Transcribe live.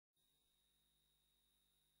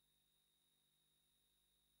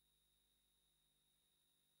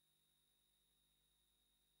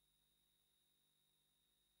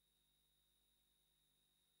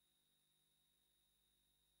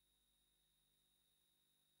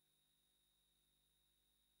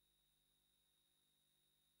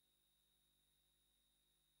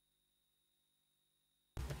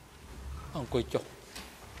អង្គុយចុះ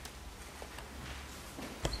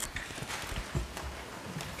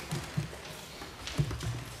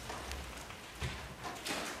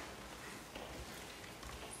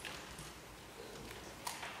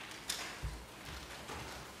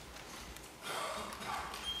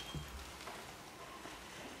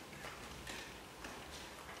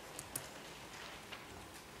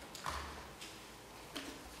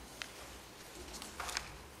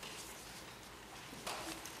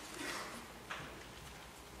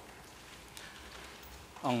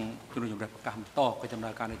អង្គជំនុំជម្រះប្រកាសបន្តកិច្ចដំណើ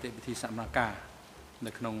រការនីតិវិធីសកម្មការ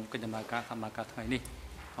នៅក្នុងកិច្ចដំណើរការសកម្មការថ្ងៃនេះ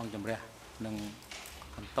អង្គជំរះនឹង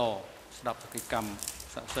បន្តស្ដាប់សកម្ម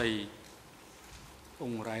សាក់សីអ៊ុ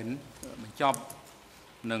ងរ៉ែនបញ្ចប់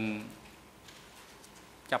នឹង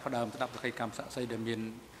ចាប់ផ្ដើមស្ដាប់សកម្មសាក់សីដែលមាន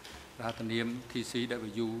រហស្សនាម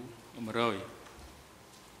TCW 100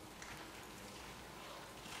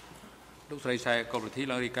 លោកស្រីខ្សែកុលវិធី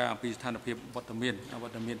ឡើងរាយការណ៍អំពីស្ថានភាពវត្តមា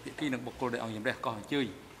នភាគីនិងបុគ្គលដែលអង្គជំរះកោះអញ្ជើញ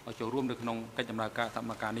ឲ្យចូលរួមនៅក្នុងកិច្ចដំណើរការសកម្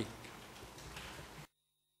មការនេះ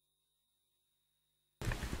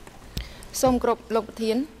សូមគោរពលោកប្រ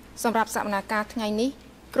ធានសម្រាប់សកម្មភាពថ្ងៃនេះ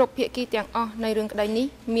គ្រប់ភាគីទាំងអស់នៃរឿងក្តីនេះ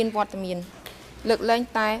មានវត្តមានលើកលែង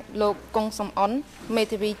តែលោកកុងសំអនមេ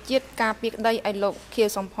ធាវីជាតិការពារក្តីឲ្យលោកខៀវ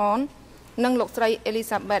សំផននិងលោកស្រី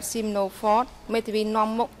Elizabeth Simno Ford មេធាវីនាំ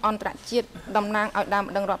មុខអន្តរជាតិតំណាងឲ្យដើម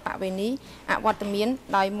ម្ដងរដ្ឋបវេនីអវត្តមាន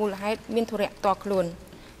ដោយមូលហេតុមានធុរៈផ្ទាល់ខ្លួន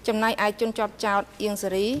ចំណែកឯជនជាប់ចោតអៀងសេ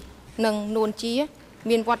រីនិងនួនជា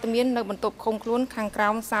មានវត្តមាននៅបន្ទប់ឃុំខ្លួនខាងក្រោ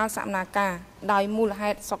មសាលសកម្មការដោយមូល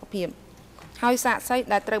ហេតុសុខភាពហើយសាក្សី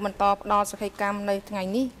ដែលត្រូវបន្តផ្ដល់សក្ខីកម្មនៅថ្ងៃ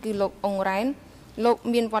នេះគឺលោកអ៊ុងរ៉ែនលោក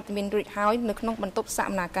មានវត្តមានរួចហើយនៅក្នុងបន្ទប់សក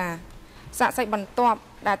ម្មការសាក្សីបន្ទាប់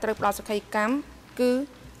ដែលត្រូវផ្ដល់សក្ខីកម្មគឺ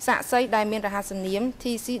សាក្សីដែលមានរហស្សនាម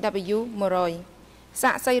TCW 100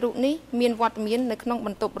សាក្សីរូបនេះមានវត្តមាននៅក្នុងប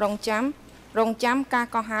ន្ទប់រងចាំការ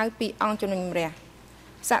កោះហៅពីអង្គជំនុំជម្រះ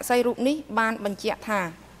សាក្សីរូបនេះបានបញ្ជាក់ថា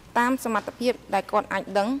តាមសមត្ថភាពដែលគាត់អាច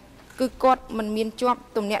ដឹងគឺគាត់មិនមានជាប់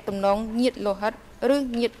ទំនាក់ទំនងញាតិលោហិតឬ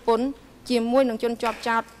ញាតិពន្ធជាមួយនឹងជនជាប់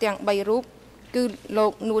ចោតទាំង3រូបគឺលោ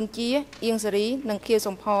កនួនជាអៀងសេរីនិងខៀវ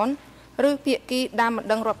សំផនឬភាគីដើមម្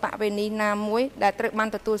ដងរដ្ឋបវេនីណាមួយដែលត្រូវបាន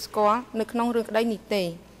ទទួលស្គាល់នៅក្នុងរឿងក្តីនេះទេ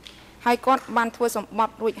ហើយគាត់បានធ្វើសម្បត្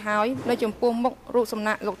តិរួចហើយនៅចំពោះមុខរូបសំ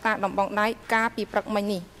ណាកលោកតាដំបងដៃកាលពីព្រឹកមិញ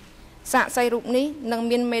នេះសាក្សីរូបនេះនឹង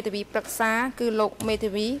មានមេធាវីប្រឹក្សាគឺលោកមេធា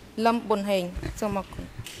វីលឹមប៊ុនហេងសូមអរ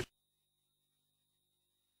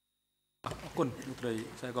គុណលោកស្រី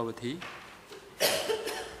ខ្សែកុលវិធី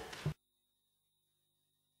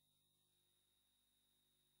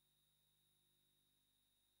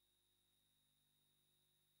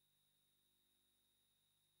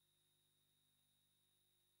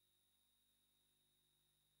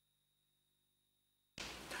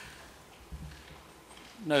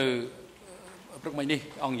នៅព្រឹកមិញនេះ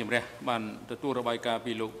អង្គជំរះបានទទួលរបាយការណ៍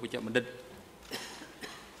ពីលោកវិជ្ជបណ្ឌិត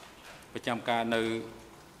ប្រចាំការនៅ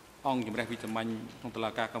អង្គជំរះវិសាមញ្ញក្នុងតុលា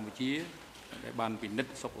ការកម្ពុជាដែលបានពិនិត្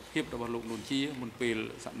យសុខភាពរបស់លោកនួនជាមុនពេល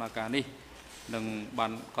សកម្មភាពនេះនិងបា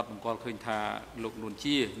នកត់សម្គាល់ឃើញថាលោកនួន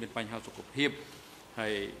ជាមានបញ្ហាសុខភាពហើ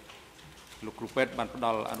យលោកគ្រូពេទ្យបានផ្ដ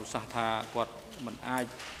ល់អនុសាសន៍ថាគាត់មិនអាច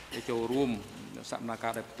ចូលរួមសកម្មភា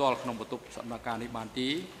ពដែលផ្ទាល់ក្នុងបន្ទប់សកម្មភាពនេះបានទេ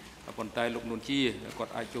ប៉ុន្តែលោកនួនជាគា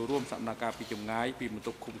ត់អាចចូលរួមសកម្មភាពពីចម្ងាយពីបន្ទ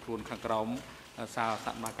ប់ឃុំខ្លួនខាងក្រោមសាលស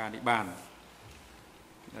កម្មភាពនេះបាន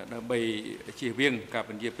ដើម្បីជៀសវាងការ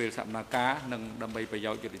ពន្យាពេលសកម្មភាពនិងដើម្បីប្រ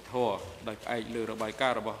យោជន៍យុត្តិធម៌ដោយផ្អែកលើរបាយកា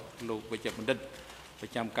រណ៍របស់លោកវិជ្ជបណ្ឌិតប្រ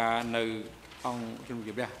ចាំការនៅអង្គជំនុំជ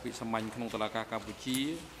ម្រះវិសាមញ្ញក្នុងតុលាការកម្ពុជា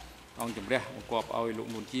អង្គជំរះបង្គាប់ឲ្យលោក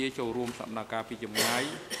នួនជាចូលរួមសកម្មភាពពីចម្ងាយ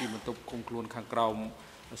ពីបន្ទប់ឃុំខ្លួនខាងក្រោម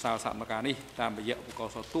សាលសកម្មភាពនេះតាមរយៈឧបករ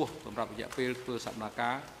ណ៍សោតទោសសម្រាប់រយៈពេលធ្វើសកម្មភា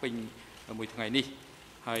ពពេញមួយថ្ងៃនេះ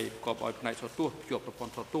ហើយបង្គាប់ឲ្យផ្នែកសោតទោសជាប់ប្រព័ន្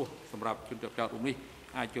ធសោតទោសសម្រាប់ជនជាប់ចោតរូបនេះ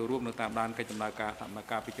អាចចូលរួមនៅតាមដានកិច្ចដំណើរការសកម្ម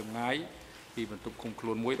ភាពពីចម្ងាយពីបន្ទប់ឃុំខ្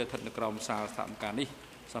លួនមួយដែលស្ថិតនៅក្រោមសាលសកម្មភាពនេះ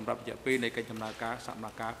សម្រាប់រយៈពេលនៃកិច្ចដំណើរការសកម្ម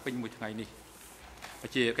ភាពពេញមួយថ្ងៃនេះ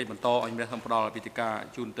ជាកិច្ចបន្តឲ្យមានសម្ផ្ដល់វិធីការ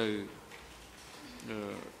ជូនទៅ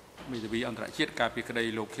មេធាវីអន្តរជាតិការពីក្តី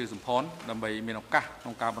លោកខៀវសំផនដើម្បីមានឱកាសក្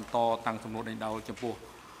នុងការបន្តតាំងសំណួរដេញដោលចំពោះ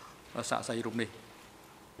សាក្សីរូបនេះ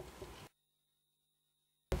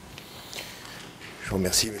Je vous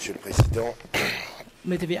remercie, Monsieur le Président.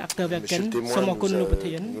 Monsieur le témoin,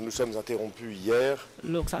 nous nous sommes interrompus hier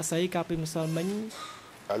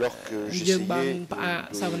alors que j'essayais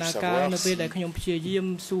de savoir si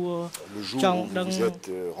le jour où vous êtes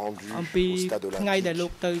rendu au stade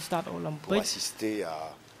olympique pour assister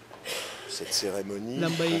à cette cérémonie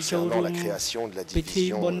concernant la création de la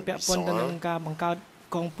division 801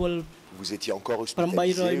 vous étiez encore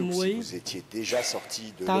hospitalisé ou si vous étiez déjà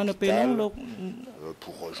sorti de l'hôpital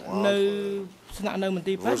pour rejoindre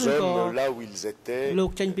vos hommes là où ils étaient à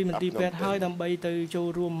Phnom Penh.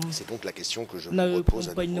 C'est donc la question que je vous repose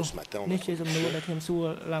à nouveau ce matin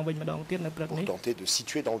pour tenter de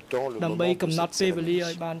situer dans le temps le moment de cette cérémonie.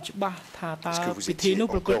 Est-ce que vous étiez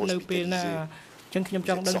encore hospitalisé? ចឹងខ្ញុំ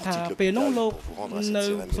ចង់ដឹងថាពេលនោះលោកនៅ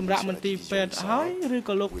សម្រាប់មន្ទីរពេទ្យហើយឬ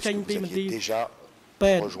ក៏លោកចេញពីមន្ទីរ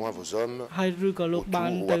ពេទ្យហើយឬក៏លោកបា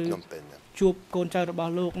នទៅជួបកូនចៅរប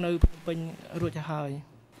ស់លោកនៅភ្នំពេញរួចទៅហើយ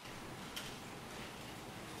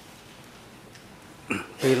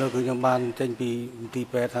ពេលនោះគឺខ្ញុំបានចេញពីមន្ទីរ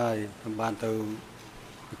ពេទ្យហើយខ្ញុំបានទៅ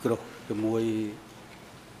ពិគ្រោះជាមួយ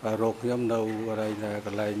រោគខ្ញុំនៅក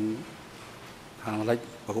ន្លែងខាងលិច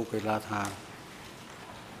ពហុកីឡដ្ឋាន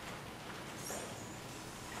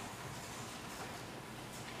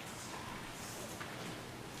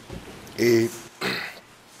Et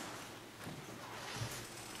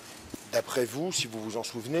d'après vous, si vous vous en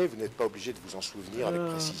souvenez, vous n'êtes pas obligé de vous en souvenir avec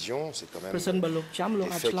précision, c'est quand même des faits qui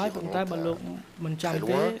remontent à très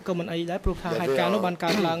loin. Il y avait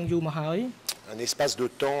un espace de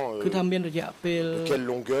temps, de quelle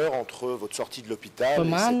longueur entre votre sortie de l'hôpital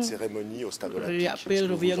et cette cérémonie au stade olympique? Est-ce que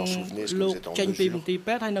vous vous en souvenez? Est-ce que vous êtes en mesure de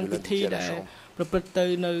l'indiquer à la Chambre?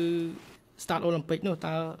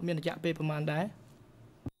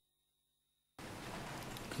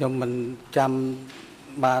 ខ្ញុំមិនចាំ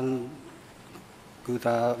បានគឺ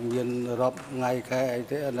ថាមានរាប់ថ្ងៃខែអី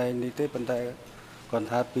ទេអានេះទេប៉ុន្តែគាត់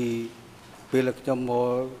ថាពីពេលខ្ញុំមក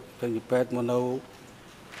ទៅពេទ្យមកនៅ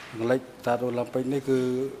កលិចតាអូឡ িম্প ិកនេះគឺ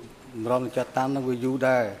រំលឹកចាត់តាមនឹងវាយូរ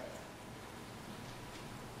ដែរ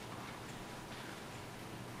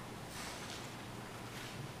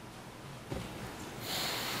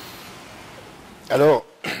Alors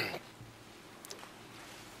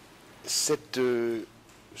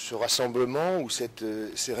ce rassemblement ou cette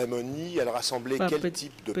cérémonie, elle rassemblait quel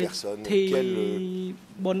type de personnes? Quel type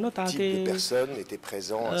de personnes étaient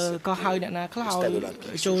présents à ce stade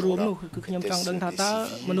olympique ce jour-là?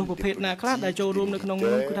 Était-ce des civils, des politiques,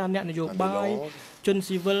 des militaires, un mélange?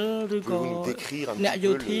 Pouvez-vous nous décrire un petit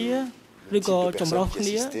peu le type de personnes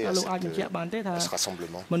qui assistaient à ce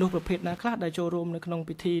rassemblement?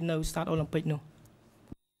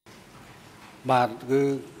 បាទគឺ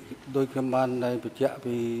ដោយខ្ញុំបានបញ្ជាក់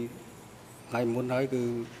ពីថ្ងៃមុនហើយគឺ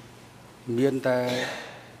មានតែ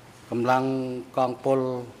កម្លាំងកងពល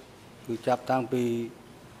គឺចាប់តាំងពី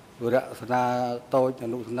វរៈសេនាតូចអ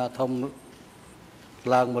នុសេនាធំ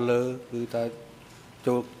ឡើងមកលើគឺតែ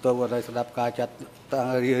ចូលទៅឲ្យស្ដាប់ការចាត់តាំង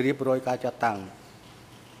រៀបរយការចាត់តាំង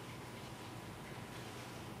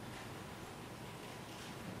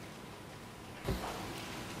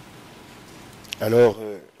Alors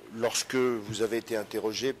lorsque vous avez été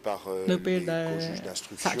interrogé par les co-juges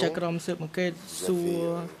d'instruction,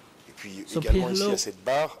 et puis également ici à cette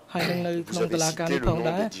barre, vous avez cité le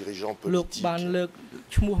nom des dirigeants politiques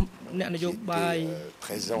qui étaient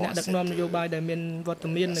présents à cette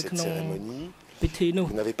cérémonie.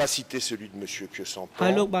 Vous n'avez pas cité celui de M.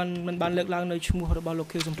 Kyosampan. De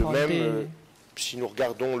même, si nous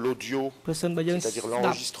regardons l'audio, c'est-à-dire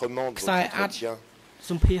l'enregistrement de votre entretien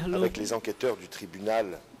avec les enquêteurs du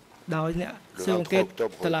tribunal, le 23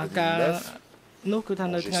 octobre 2009,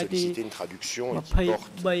 j'ai sollicité une traduction qui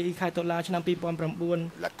porte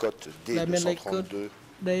la cote D232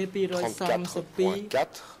 34.4.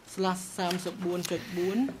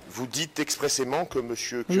 Vous dites expressément que M.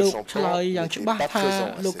 Kyosampan n'était pas présent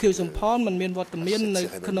à cette cérémonie.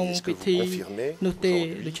 Est-ce que vous confirmez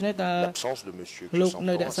aujourd'hui l'absence de M.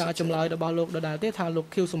 Kyosampan à cette cérémonie?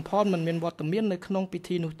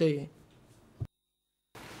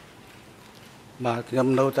 បាទខ្ញុំ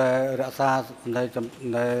នៅតែរក្សានៅ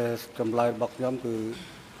ចម្លើយរបស់ខ្ញុំគឺ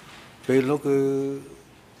ពេលនោះគឺ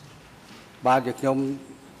បាទជាខ្ញុំ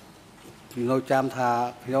នៅចាំថា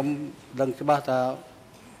ខ្ញុំដឹងច្បាស់ថា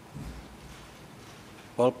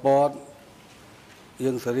ប៉ុលពត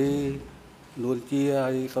យើងសេរីនួនជាហើ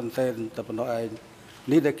យសុនសេនតែប៉ុណ្ណោះឯង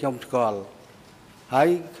នេះដែលខ្ញុំស្គាល់ហើយ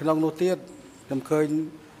ក្នុងនោះទៀតខ្ញុំឃើញ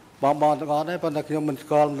បងៗទាំងអស់ដែរប៉ុន្តែខ្ញុំមិនស្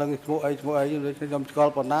គាល់នឹងឈ្មោះអីខ្ញុំស្គា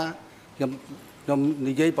ល់ប៉ុណ្ណាខ្ញុំ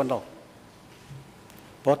និយាយប៉ុណ្ណោះ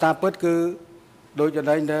ព្រោះតាមពិតគឺដោយចំ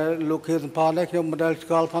ណែងដែលលោកខៀវសំផនដែរខ្ញុំមិនដែលស្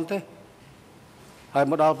គាល់ផងទេហើយ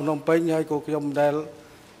មកដល់ភ្នំពេញហើយក៏ខ្ញុំមិនដែល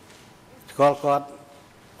ស្គាល់គាត់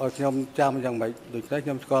ឲ្យខ្ញុំចាំយ៉ាងម៉េចដូច្នេះខ្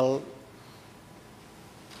ញុំស្គាល់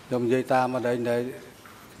ខ្ញុំនិយាយតាមអីដែល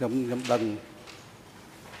ខ្ញុំដឹង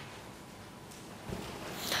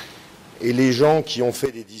Et les gens qui ont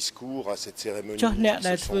fait des discours à cette cérémonie se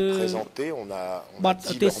sont présentés. On a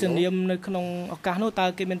dit leur nom.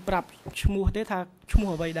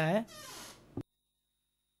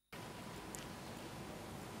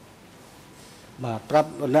 បាទប្រាប់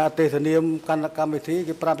អ្នកទេសនាមគណៈកម្មវិធី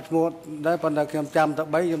គេប្រាប់ឈ្មោះដែរប៉ុន្តែខ្ញុំចាំតែ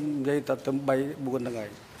3ខ្ញុំនិយាយតែ3 4ហ្នឹងហើយ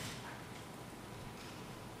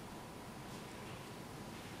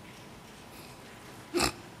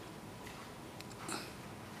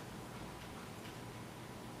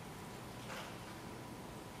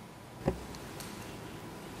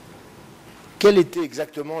Quel était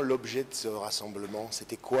exactement l'objet de ce rassemblement?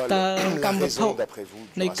 C'était quoi la raison d'après vous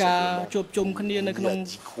du rassemblement?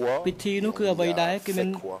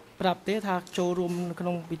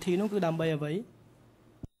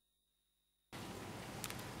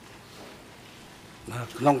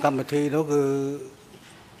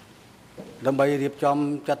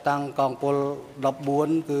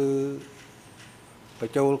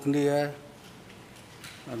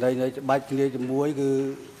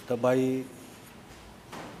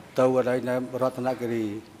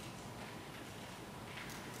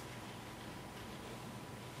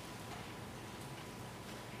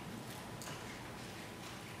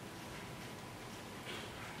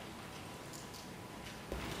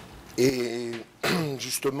 Et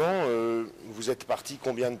justement, vous êtes parti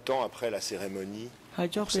combien de temps après la cérémonie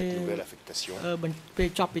pour cette nouvelle affectation?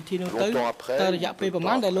 Longtemps après, quantifier le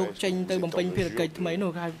nombre de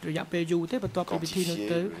jours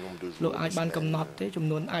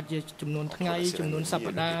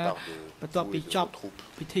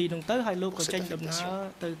pour cette affectation.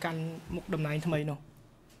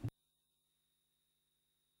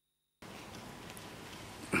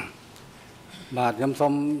 បាទខ្ញុំសូ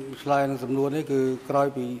មឆ្លើយនឹងសំណួរនេះគឺក្រោយ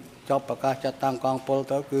ពីចប់ប្រកាសចាត់តាំងកងពល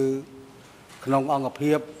ទៅគឺក្នុងអង្គ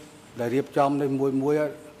ភាពដែលរៀបចំនេះមួយ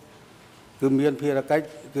គឺមានភារកិច្ច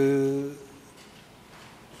គឺ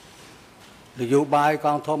នយោបាយក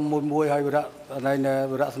ងធំមួយហើយវិរៈ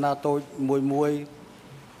ស្នាតូចមួយ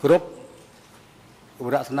គ្រប់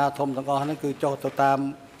វិរៈស្នាធំទាំងអស់ហ្នឹងគឺចុះទៅតាម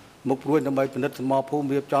មុខព្រួយដើម្បីពិនិត្យសមរភូមិ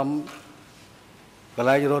រៀបចំកន្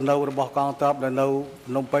លែងរស់នៅរបស់កងទ័ពដែលនៅ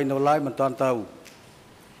ភ្នំពេញនៅឡើយមិនទាន់ទៅ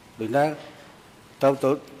ដូចណា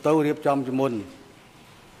ទៅរៀបចំជាមុន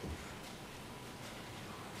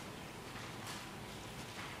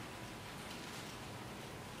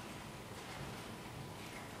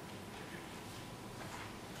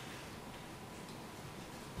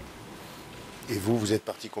Et vous, vous êtes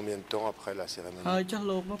parti combien de temps après la cérémonie? ហើយចុះ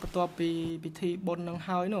លោកមកបន្ទាប់ពីពិធីបុណ្យនឹង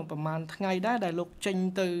ហើយនោះប្រហែលថ្ងៃដែរដែលលោកចេញ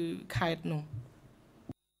ទៅខេត្តនោះ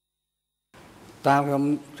តាមខ្ញុំ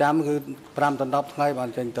ចាំគឺ5ដល់10ថ្ងៃបាន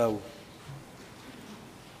ចេញទៅ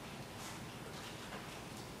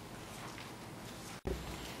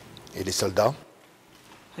Et les soldats?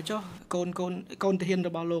 ហើយចុះកូនទាហានរ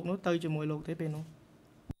បស់លោកនោះទៅជាមួយលោកទេពេលនោះ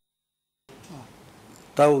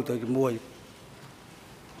ទៅជាមួ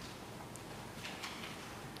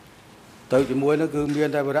យនោះគឺមាន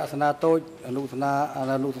តែវិរៈស្នាតូចអនុស្នា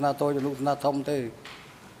តូចអនុស្នាធំទេ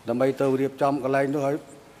ដើម្បីទៅរៀបចំកន្លែងនោះហើយ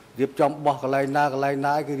រៀបចំបោះកន្លែងណា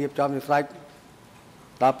គឺរៀបចំជាស្រេច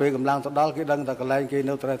ដល់ពេលកម្លាំងទៅដល់គេដឹងតែកន្លែងគេ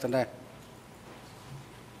នៅត្រេះត្នេះ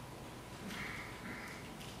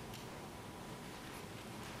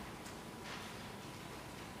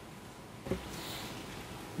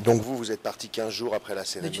Donc vous êtes parti 15 jours après la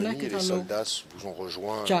cérémonie et les soldats vous ont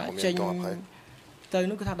rejoint combien de temps après? ទៅ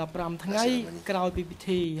នោះគឺថា15ថ្ងៃក្រោយពីពិ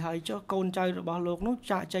ធីហើយចុះកូនចៅរបស់លោកនោះ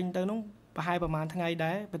ចាក់ចេញទៅនោះប្រហែលប្រហែលថ្ងៃ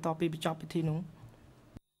ដែរបន្ទាប់ពីបញ្ចប់ពិធីនោះ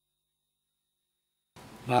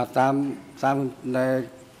បាទតាមដែល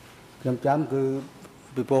ខ្ញុំចាំគឺ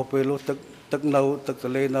ពីព្រោះពេលនោះទឹកនៅទឹកទ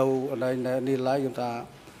ន្លេនៅនេះឡើយខ្ញុំថា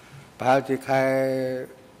ប្រហែលជាខែ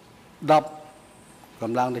10ក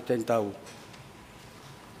ម្លាំងទៅចេញទៅ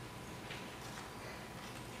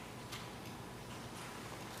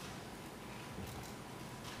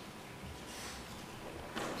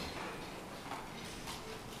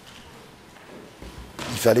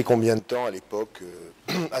Il fallait combien de temps à l'époque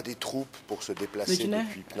à des troupes pour se déplacer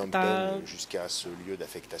depuis Phnom Penh jusqu'à ce lieu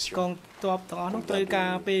d'affectation? កងទ័ពទាំងអស់នោះត្រូវកា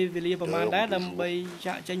រពេលវេលាប្រមាណដែរដើម្បី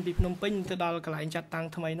ចាក់ចេញពីភ្នំពេញទៅដល់កន្លែងចាត់តាំង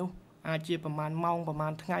ថ្មីនោះអាចជាប្រមាណម៉ោងប្រមា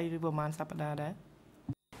ណថ្ងៃឬប្រមាណសប្តាហ៍ដែរ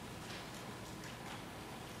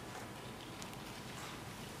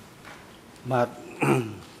បាទ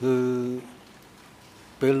គឺ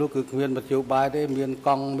ពេលនោះគឺគ្មានមធ្យោបាយទេមានក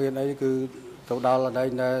ង់មានអីគឺទៅដល់អី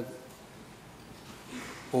ណែ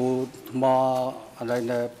អូថ្មអី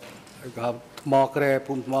ណែគេហៅថ្មក្រែ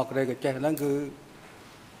ភូមិថ្មក្រែកចេះហ្នឹងគឺ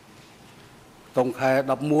តុងខែ11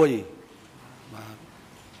បាទ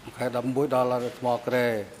ខែ11ដល់ថ្មក្រែ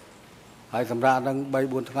ហ ហើយសម្រាប់នឹង3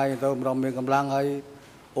 4ថ្ងៃទៅម្ដងមានកម្លាំងហើយ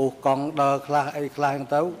អូសកង់ដើរខ្លះអីខ្លះហ្នឹង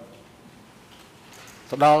ទៅ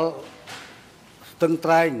ដល់ស្ទឹង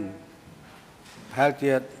ត្រែងប្រហែល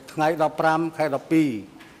ជាថ្ងៃ15 ខែ 12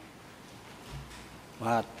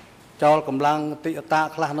 បាទចោលកម្លាំងតិអតា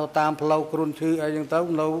ខ្លះនៅតាមផ្លូវគ្រុនឈឺអីចឹងទៅ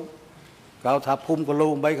នៅកៅថាភូមិកលូ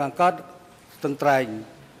8ខាងកើតស្ទឹងត្រែង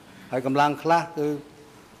ហើយកម្លាំងខ្លះគឺ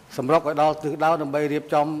សម្រុកឲ្យដល់ទិសដៅដើម្បីរៀប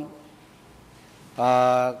ចំ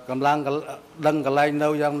កម្លាំងដឹងកន្លែងនៅ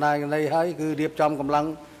យ៉ាងណានៃហើយគឺរៀបចំកម្លាំង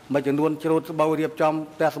មួយចំនួនជ្រូតស្បូវរៀបចំ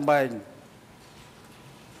ផ្ទះសម្បែង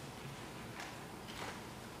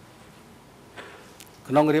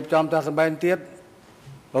ក្នុងរៀបចំផ្ទះសម្បែងទៀត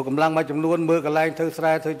ក៏កម្លាំងមួយចំនួនមើលកន្លែងធ្វើស្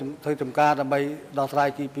រែធ្វើចំការដើម្បីដោះស្រាយ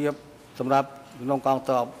ជីវភាពសម្រាប់ក្នុងកង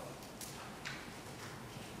ទ័ព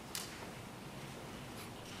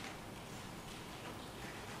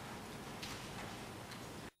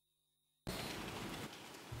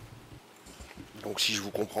Donc si je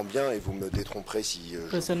vous comprends bien et vous me détromperez si je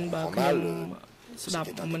comprends mal, c'était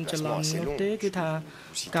un déplacement assez long.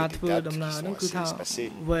 Vous citez des dates qui sont assez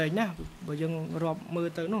espacées.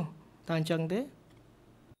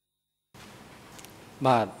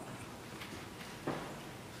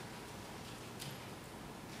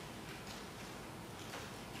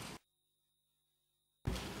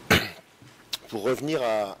 Pour revenir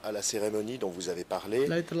à la cérémonie dont vous avez parlé,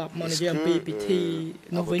 est-ce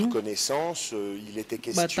que, à votre connaissance, il était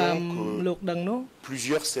question que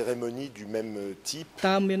plusieurs cérémonies du même type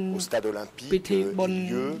au stade olympique aient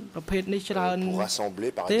lieu pour rassembler,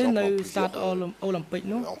 par exemple,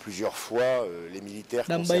 en plusieurs fois les militaires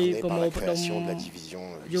concernés par la création de la division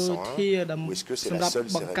 801, ou est-ce que c'est la seule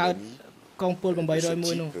cérémonie កងពល 801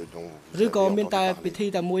 នោះឬក៏មានតែពិធី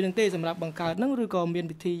តែមួយនឹងទេសម្រាប់បង្កើតហ្នឹងឬក៏មាន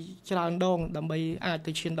ពិធីច្រើនដងដើម្បីអាច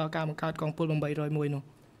ទៅឈានដល់ការបង្កើតកងពល 801 នោះ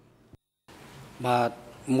បាទ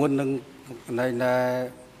មុននឹងណៃណែ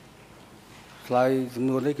ឆ្លើយសំ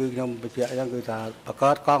ណួរនេះគឺខ្ញុំបញ្ជាក់យ៉ាងគឺថាបង្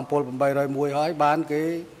កើតកងពល 801 ហើយបានគេ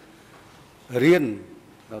រៀន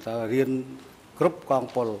ថារៀនគ្រប់កង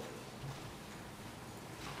ពល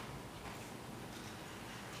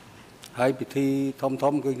ហើយពិធីធំ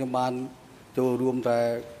ៗគឺខ្ញុំបានចូលរួមតែ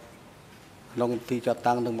ក្នុងពិធីចាត់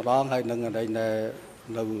តាំងនឹងម្ដងហើយនឹងនៅ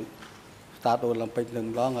ស្តាតអូឡ িম্পিক នឹង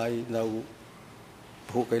ម្ដងហើយនៅ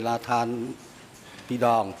ភូកីឡាដ្ឋាន2 ដ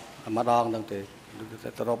ងម្ដងហ្នឹងទេ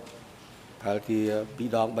សរុបប្រហែលជា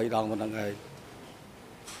2 ដង 3 ដងមិនដឹងឯង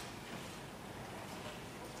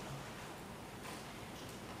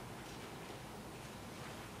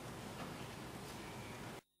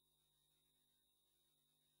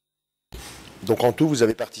Donc en tout, vous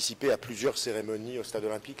avez participé à plusieurs cérémonies au stade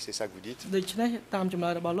olympique, c'est ça que vous dites? ដូច្នេះតាមចម្លើ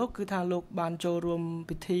យរបស់លោកគឺថាលោកបានចូលរួម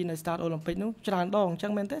ពិធីនៅ stade olympique នោះច្រើនដងអញ្ចឹ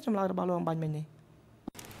ងមែនទេចម្លើយរបស់លោកអំបញ្ញមិញនេះ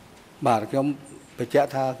បាទខ្ញុំបញ្ជាក់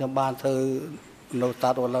ថាខ្ញុំបានធ្វើនៅ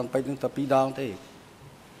stade olympique នោះតែ2 ដងទេ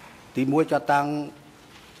ទី1ចាត់តាំង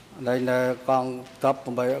នៅកងទ័ព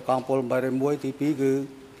8កងពល 801 ទី2គឺ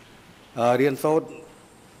រៀនសូត្រ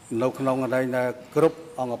នៅក្នុងគ្រប់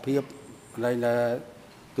អង្គភាពនៅ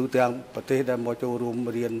ទូទាំងប្រទេសដែលមកចូលរួម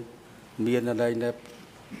រៀនមាននៅ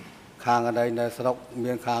ខាងនៅស្រុក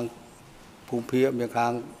មានខាងភូមិភាគមានខា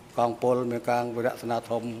ងកងពលមានខាងវិរៈសេនា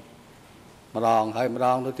ធំម្ដងហើយម្ដ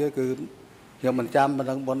ងទៅទៀតគឺខ្ញុំមិនចាំមិន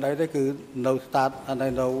ដឹងប៉ុណ្ណេះទេគឺនៅ start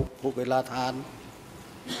នៅភូកីឡាដ្ឋាន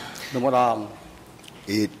នោះម្ដង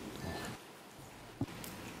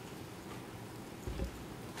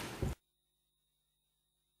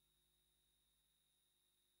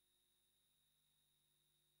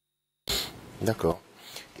D'accord.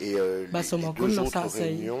 Et les 2 autres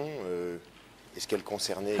réunions, est-ce qu'elles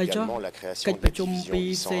concernaient également la création de la division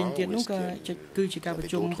 801 ou est-ce que vous avez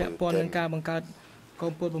d'autres thèmes? ក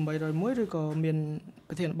ងពល 801 ឬក៏មាន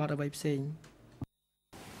ប្រធានបទអ្វីផ្សេង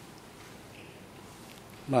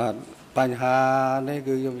បាទបញ្ហានេះ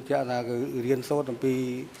គឺខ្ញុំបញ្ជាក់ថាគឺរៀនសូត្រអំពី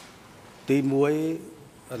ទី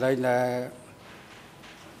1ដែល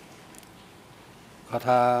គាត់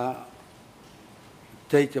ថា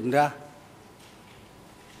ជ័យជំនះ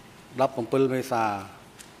 17 មេសា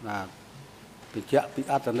បាទបញ្ជាក់ពី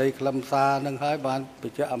អត្ថន័យខ្លឹមសារនឹងហើយបានប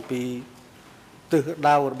ញ្ជាក់អំពីទិស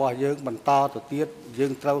ដៅរបស់យើងបន្តទៅទៀតយើ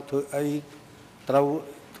ងត្រូវធ្វើអីត្រូវ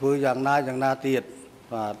ធ្វើយ៉ាងណាទៀត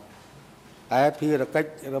បាទតែភារកិច្ច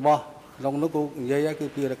របស់ក្នុងនោះគឺនិយាយគឺ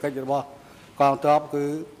ភារកិច្ចរបស់កងទ័ពគឺ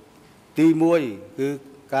ទី1គឺ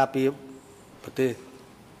ការពារប្រទេស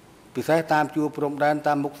ពិសេសតាមជួរព្រំដែន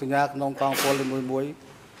តាមមុខសញ្ញាក្នុងកងពលមួយ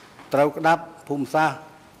ត្រូវក្តាប់ភូមិសាស្ត្រ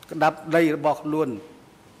ក្តាប់ដីរបស់ខ្លួន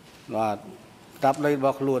បាទក្តាប់ដីរប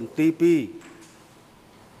ស់ខ្លួនទី2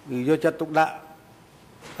គឺយកចិត្តទុកដាក់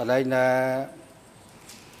កន្លែងណា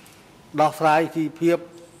ដោះស្រាយជីវភាព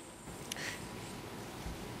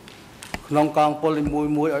ក្នុងកងពល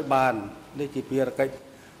មួយឲ្យបាននេះជាភារកិច្ច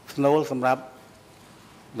ស្នូលសម្រាប់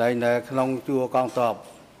ដែលនៅក្នុងជួរកងទ័ព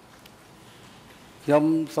ខ្ញុំ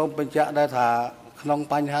សូមបញ្ជាក់ដែរថាក្នុង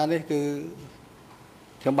បញ្ហានេះគឺ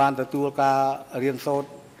ខ្ញុំបានទទួលការរៀនសូត្រ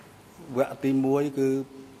វគ្គទី1គឺ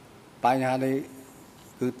បញ្ហានេះ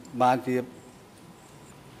គឺបានជា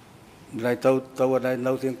ដែលទៅ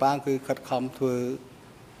នៅសៀងប៉ាងគឺខិតខំធ្វើ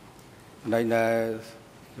នៅ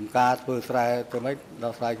ចំការធ្វើស្រែទៅមិនដ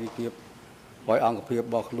ល់ស្រែជីវភាពឲ្យអង្គភាពរ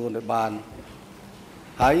បស់ខ្លួនឲ្យបាន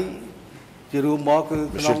ហើយជារួមមកគឺ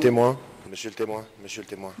ក្នុង Monsieur le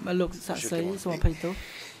témoin.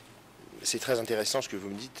 C'est très intéressant ce que vous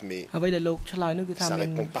me dites, mais ça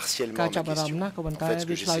répond partiellement à ma question. En fait, ce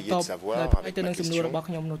que j'essayais de savoir avec ma question,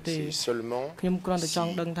 c'est seulement si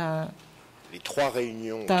les 3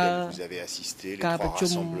 réunions auxquelles vous avez assisté, les 3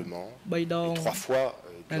 rassemblements, les 3 fois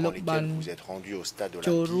durant lesquelles vous êtes rendu au stade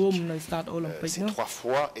olympique, ces 3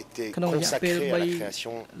 fois étaient consacrés à la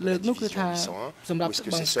création de la division 801, ou est-ce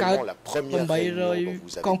que c'est seulement la première réunion dont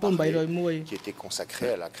vous avez parlé qui était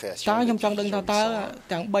consacrée à la création de la division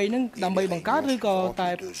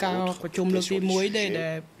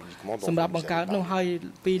 801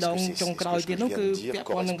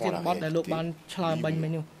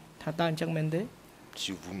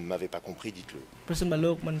 Si vous ne m'avez pas compris, dites-le.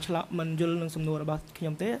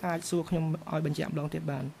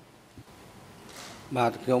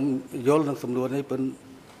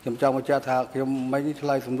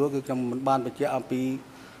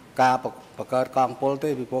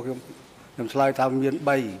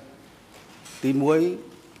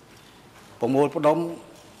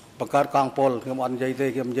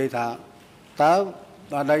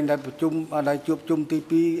 Ở đây là chung ở đây chụp chung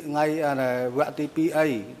TP ngay là vẽ TP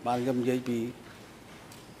ấy bạn nhầm dây bị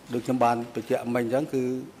được trong bàn bị chạm mình giống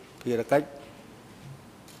cứ thì là cách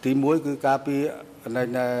tí muối cứ cà pi ở đây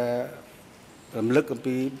là làm lực cà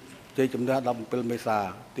pi chơi chúng ta đâm pel mê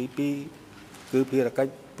xà TP cứ thì là cách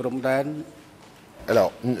prom đen.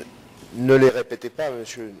 Alors ne les répétez pas,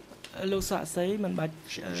 monsieur.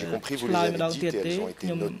 J'ai compris, vous les avez dites et elles ont été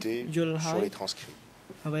notées sur les transcrits.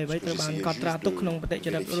 អ្វីៗត្រូវបានកត់ត្រាទុកក្នុងបតិច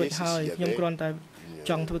រិតរួចហើយខ្ញុំគ្រាន់តែ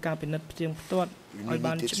ចង់ធ្វើការពិនិត្យផ្ទៀងផ្ទាត់ឲ្យ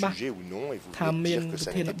បានច្បាស់ថាមានប្រ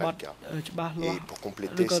ធានបទច្បាស់លាស់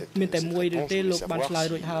ឬក៏មានតែមួយឬទេលោកបានឆ្លើយ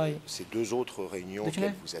រួចហើយ Ces 2 autres réunions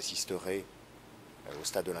auxquelles vous assisterez au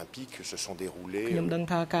stade olympique se sont déroulées ខ្ញុំដឹង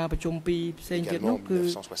ថាការប្រជុំពីរផ្សេងទៀតនោះគឺ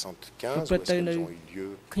ប្រព្រឹត្តទៅនៅ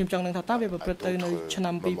ខ្ញុំចង់ដឹងថាតើវាប្រព្រឹត្តទៅនៅឆ្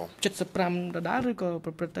នាំ75ដដែលឬក៏ប្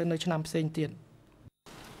រព្រឹត្តទៅនៅឆ្នាំផ្សេងទៀត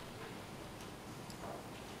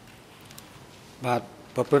បាទ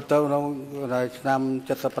ប្រព្រឹត្តទៅនៅឆ្នាំ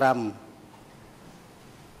75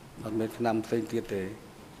អត់មានឆ្នាំផ្សេងទៀតទេ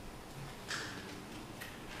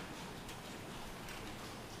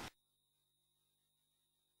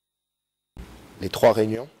Les 3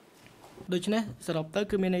 réunions ដូច្នេះសរុបទៅ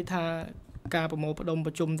គឺមានន័យថាការប្រមូលផ្ដុំ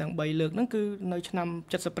ប្រជុំទាំង 3 លើកហ្នឹងគឺនៅឆ្នាំ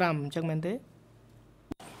75អញ្ចឹងមែនទេ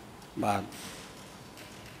បាទ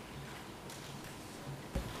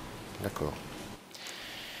D'accord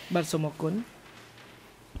បាទសូមអរគុណ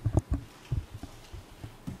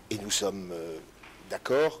Et nous sommes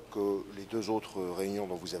d'accord que les 2 autres réunions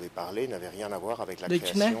dont vous avez parlé n'avaient rien à voir avec la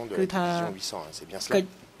création de la division 801, c'est bien cela?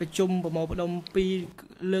 ប្រជុំប្រមូលផ្ដុំពីរ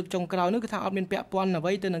លើកចុងក្រោយនោះគឺថាអត់មានពាក់ព័ន្ធអ្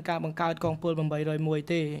វីទៅនឹងការបង្កើតកងពល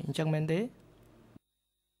801ទេអញ្ចឹងមែនទេ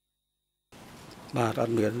បាទអ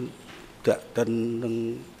ត់មានតាក់ទិននឹង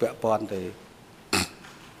ពាក់ព័ន្ធទេ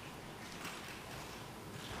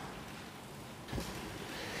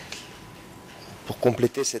Pour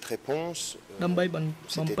compléter cette réponse,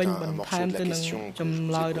 c'était un morceau de la question que je vous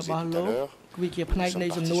ai posée tout à l'heure.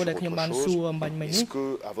 Est-ce que,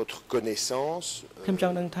 à votre connaissance,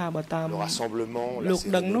 le rassemblement, la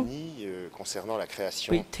cérémonie concernant la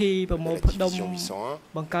création de la division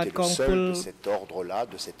 801 était le seul de cet ordre-là,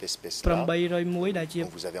 de cette espèce-là, dont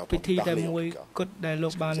vous avez entendu parler en tout cas?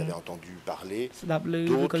 Est-ce que vous avez entendu parler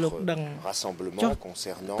d'autres rassemblements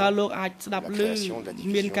concernant la création de la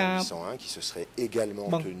division 801 qui se serait également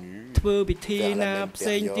tenu vers la même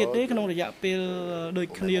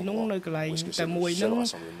période? តែមួយនឹង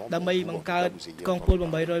ដើម្បីបង្កើតកងពល801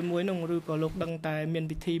នឹងឬក៏លោកដឹងតែមាន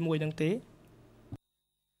ពិធីមួយនឹងទេ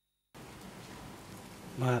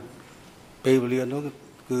បាទពេលវេលានោះ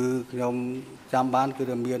គឺខ្ញុំចាំបានគឺ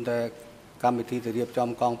តែមានតែកម្មវិធីទៅរៀបចំ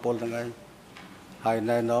កងពលទាំងឯងហើយ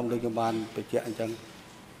ណែនាំដូចខ្ញុំបានបញ្ជាក់អញ្ចឹង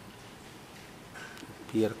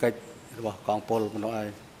ភារកិច្ចរបស់កងពលនោះឯង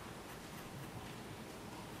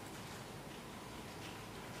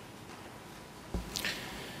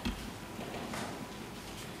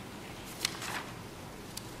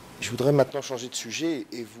Je voudrais maintenant changer de sujet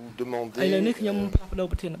et vous demander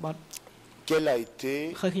quelle a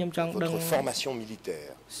été votre formation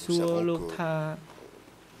militaire? Nous savons que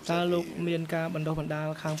vous avez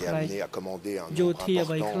été amené à commander un nombre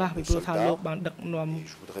important de soldats. Et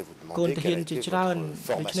je voudrais vous demander quelle a été votre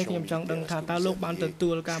formation militaire. Est-ce que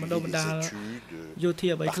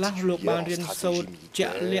vous aviez suivi des études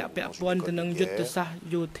particulières en stratégie militaire,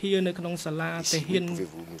 dans une école de guerre? Et si oui,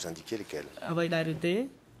 pouvez-vous nous indiquer lesquelles?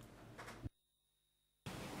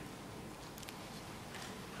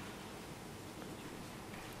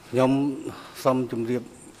 ខ្ញុំសូមជម្រាប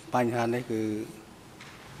បញ្ហានេះគឺ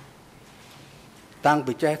តាំង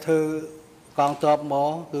ពីចេះធ្វើកងទ័ពម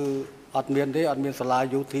កគឺអត់មានទេអត់មានសាលា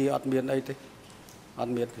យោធាអត់មានអីទេអ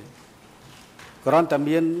ត់មានទេគ្រាន់តែ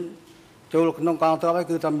មានចូលក្នុងកងទ័ពហើយ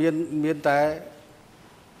គឺតែមានតែ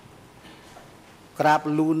ក្រាប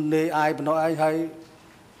លូននេអាយប៉ុណ្ណោះឯងហើយ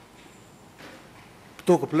ផ្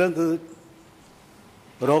ទុះកភ្លើងគឺ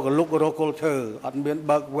រកលុករកគល់ឈើអត់មាន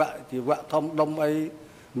បើកវគ្គជីវៈធំដុំអី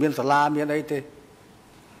មានសាលាមានអីទេ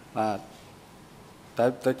បាទ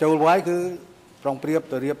តែចូលវាយគឺប្រងព្រៀប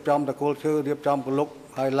ទៅរៀបចំតកូលឈើរៀបចំកលុក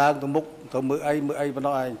ហើយឡើងទៅមុខទៅមើលអីប៉ុណ្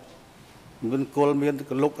ណោះឯងមានគល់មាន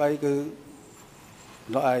កលុកអីគឺប៉ុ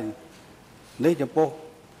ណ្ណោះឯងនេះចំពោះ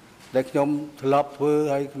ដែលខ្ញុំធ្លាប់ធ្វើ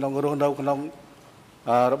ហើយក្នុងរស់នៅក្នុង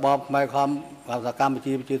របបខ្មែរខំកម្ពុ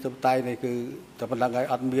ជាប្រជាធិបតេយ្យនេះគឺតែប៉ុណ្្នឹងហើយ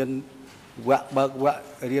អត់មានវគ្គបើកវគ្គ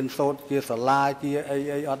រៀនសូត្រជាសាលាជាអី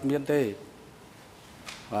អត់មានទេ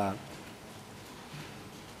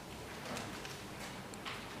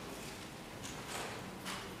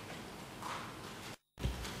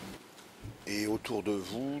Et autour de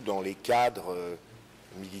vous, dans les cadres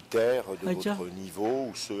militaires de votre niveau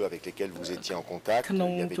ou ceux avec lesquels vous étiez en contact, il y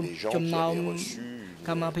avait des gens qui avaient reçu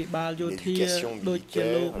une éducation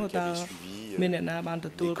militaire, qui avaient suivi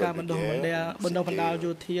l'école de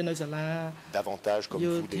guerre, davantage comme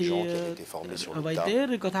vous, des gens qui avaient été formés sur le tas.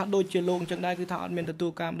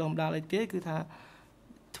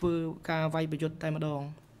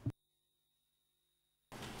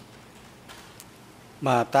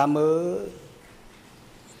 បាទតាមមើល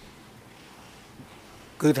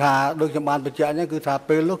គឺថាដូចខ្ញុំបានបញ្ជាក់ហ្នឹងគឺថា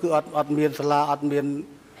ពេលនោះគឺអត់មានសាលាអត់មាន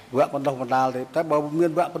វគ្គបណ្ដុះបណ្ដាលទេតែបើមា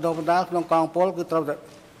នវគ្គបណ្ដុះបណ្ដាលក្នុងកងពលគឺត្រូវតែ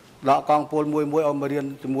ដកកងពលមួយឲ្យមករៀន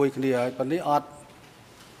ជាមួយគ្នាហើយប៉ុន្តែអ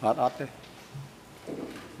ត់ទេ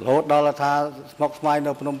រហូតដល់ថាស្មុកស្មាយ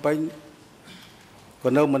នៅភ្នំពេញក៏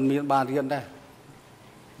នៅមិនមានបានរៀនដែរ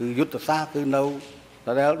គឺយុទ្ធសាស្ត្រគឺនៅ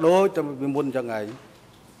តែដូចតែពីមុនចឹងហើយ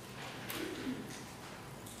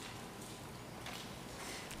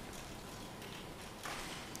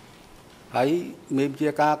ហើយមេជា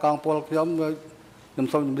ការកងពលខ្ញុំ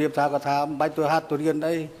សូមជម្រាបថាគាត់ថាមិនបាច់ទៅហាត់ទៅរៀន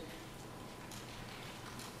អី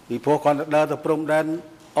ពីព្រោះគាត់ដើរទៅព្រំដែន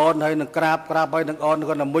អនហើយនឹងក្រាបហើយនឹងអន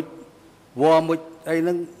គាត់ទៅមុជវល់មុជអីហ្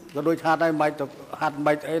នឹងក៏ដូចហាត់ហើយមិនបាច់ទៅហាត់មិន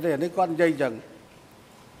បាច់អីទេនេះគាត់និយាយអញ្ចឹង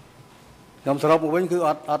ខ្ញុំសរុបមកវិញគឺ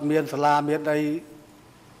អត់មានសាលាមានអី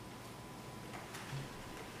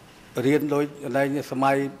រៀនដូចស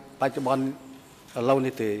ម័យបច្ចុប្បន្នឥឡូវ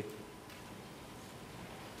នេះទេ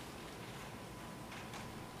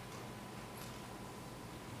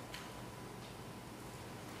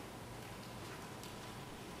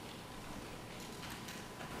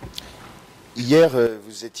Hier,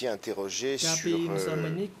 vous étiez interrogé sur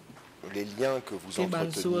les liens que vous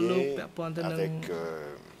entreteniez avec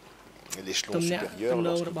l'échelon supérieur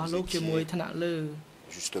lorsque vous étiez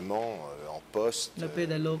justement en poste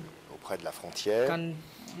auprès de la frontière.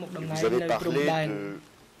 Vous avez parlé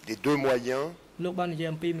des deux moyens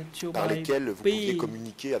par lesquels vous pouviez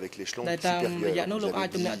communiquer avec l'échelon supérieur.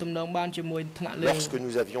 Lorsque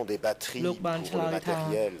nous avions des batteries pour le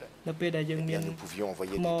matériel, nous pouvions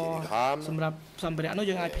envoyer des télégrammes.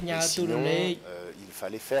 Et sinon, il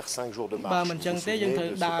fallait faire 5 jours de marche. Vous vous souvenez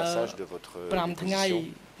de ce passage de votre déposition?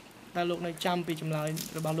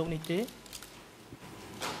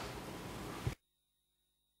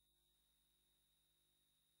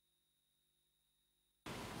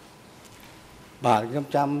 បាទខ្ញុំ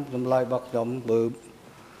ចាំចម្លើយរបស់ខ្ញុំបើ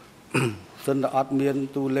សិនតែអត់មាន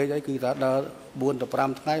ទូលេខអីគឺថាដល់ 4 ទៅ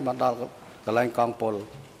 5 ថ្ងៃបានដល់កន្លែងកងពល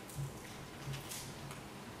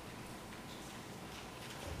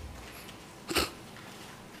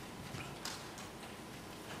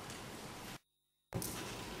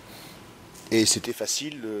Et c'était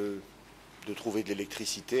facile de trouver de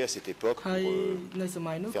l'électricité à cette époque pour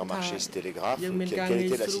faire marcher ce télégraphe. Quelle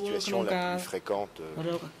était la situation la plus fréquente,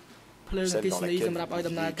 celle dans laquelle vous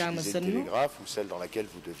deviez utiliser le télégraphe ou celle dans laquelle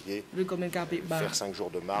vous deviez faire 5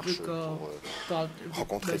 jours de marche pour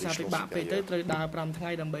rencontrer l'échelon supérieur?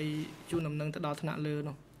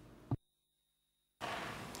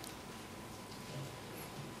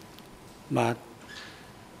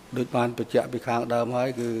 Đôi bàn bạch chạm bị kháng đàm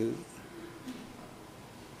hay cứ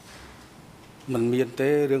mình miền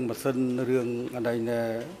tế riêng mặt sân riêng ở đây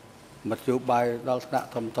nè mặt chiếu bài đào nạ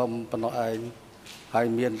thầm thầm phần nội anh hay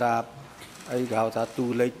miền rạp ấy gạo ta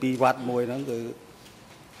tu lấy pi vắt môi nó cứ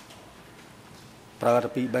giờ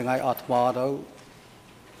pi bên ngay ọt mò đó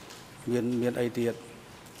miền ấy tiệt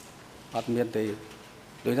ọt miền tiệt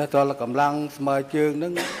đối với tôi là cầm lăng mời chương nó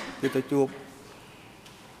cứ tôi chụp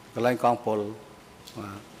cái lên con pol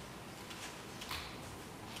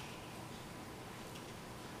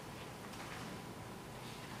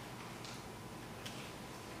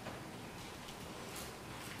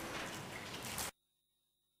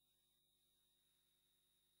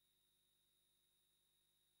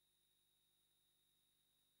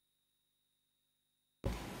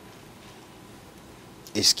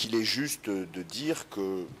Est-ce qu'il est juste de dire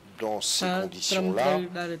que dans ces conditions-là,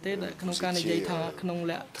 vous étiez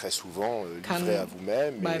très souvent livré à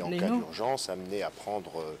vous-même et en cas d'urgence amené à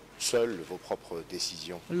prendre seul vos propres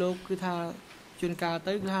décisions?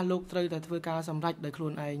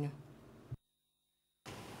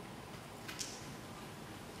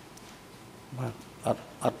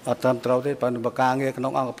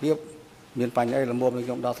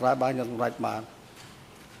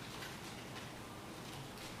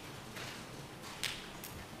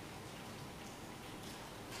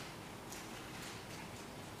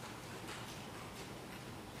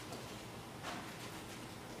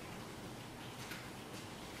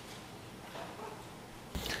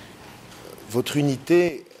 Votre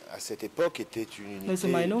unité, à cette époque, était une unité,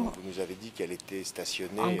 vous nous avez dit qu'elle était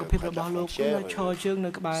stationnée près de la frontière.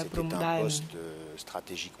 C'était un poste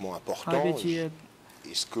stratégiquement important.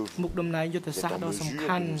 Est-ce que vous êtes en mesure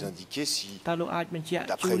de nous indiquer si,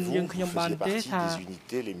 d'après vous, vous faisiez partie des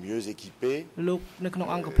unités les mieux équipées,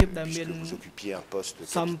 puisque vous occupiez un poste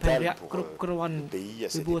capital pour le pays à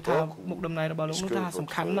cette époque, ou est-ce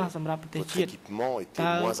que votre équipement était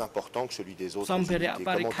moins important que celui des autres unités?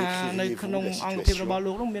 Comment décririez-vous la situation de l'équipement de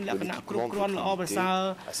votre unité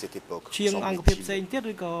à cette époque? Semble-t-il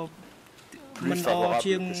plus favorable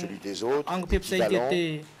que celui des autres, équivalent ou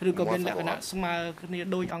moins favorable?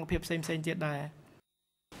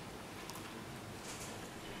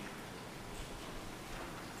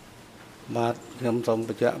 Màខ្ញុំសូមប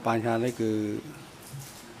ញ្ជាក់បញ្ហានេះគឺ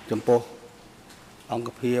ចំពោះអង្គ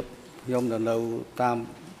ភាពខ្ញុំនៅតាម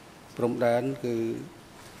ព្រំដែនគឺ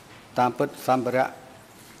តាមពិតសម្ភារៈ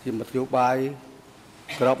ជាមធ្យោបាយ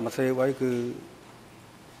ក្របមកសេវ័យគឺ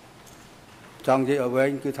ចង់និយាយឲ្យវែ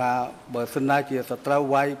ងគឺថាបើសិនណាជាសត្រូវ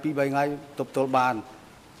វាយ2 3ថ្ងៃទប់ទល់បាន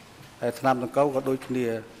ហើយឆ្នាំដង្កូវក៏ដូចគ្នា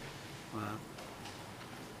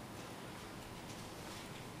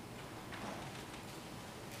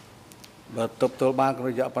បើទប់ទល់បានរ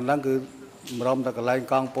យៈប៉ុណ្ណឹងគឺម្រុំតែកន្លែង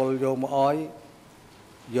កង់ពលយកមកអោយ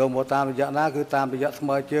យកមកតាមរយៈណាគឺតាមរយៈស្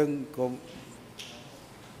មើជើងក៏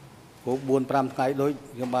4 5ថ្ងៃដូច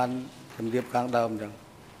ខ្ញុំបានជំរាបខាងដើមអញ្ចឹង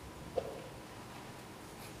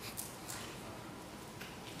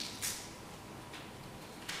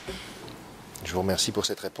Je vous remercie pour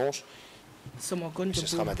cette réponse. Ce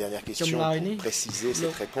sera ma dernière question pour préciser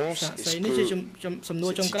cette réponse. Est-ce que cette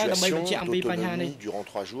situation d'autonomie durant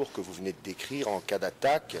 3 jours que vous venez de décrire en cas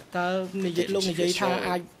d'attaque était une situation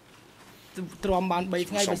qui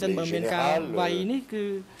vous semblait générale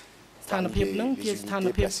parmi les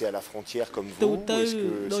unités placées à la frontière comme vous, ou est-ce que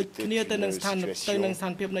c'était une situation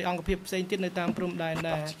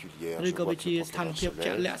particulière, je vois que le procureur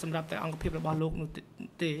se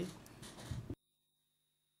lève.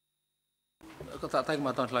 ก็តាក់តែម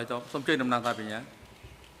កតឆ្លើយតបសូមជួយដំណឹងតាមបញ្ញា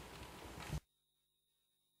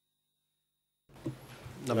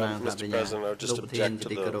ដំណឹងតាមបញ្ញាលោកប្រធាន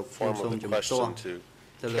ទីគោរពសូមជំទាស់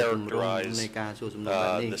ទៅលើគម្រោងនៃការសួរសំណួរបែ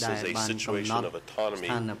បនេះដែលបានកំណត់ស្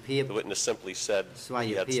ថានភាពស្វ័យ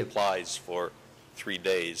ភាព 3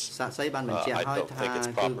 days. I don't think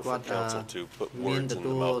it's proper for counsel to put words in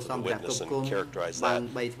the mouth of the witness and characterize that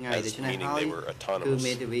as meaning they were autonomous. គឺ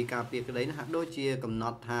មេធាវីការពារក្តីនេះហាក់ដូចជាកំណ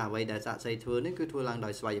ត់ថាអ្វីដែលសាក្សីធ្វើនេះគឺធ្វើឡើងដោ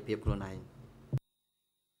យស្វ័យភាពខ្លួនឯង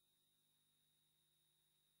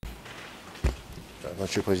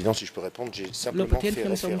Monsieur le Président, si je peux répondre, j'ai simplement fait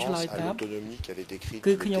référence à l'autonomie qu'elle est décrite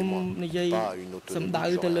par le témoin, pas à une autonomie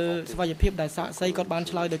genre inventée.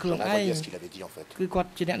 On envoyait ce qu'il avait dit en fait.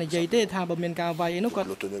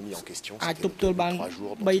 L'autonomie en question, c'était 3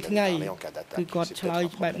 jours dont il avait parlé en cas d'attaque. C'est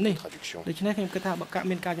peut-être traduction.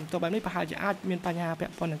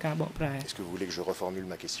 Est-ce que vous voulez que je reformule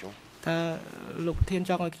ma question?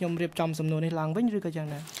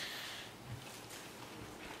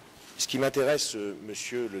 Ce qui m'intéresse,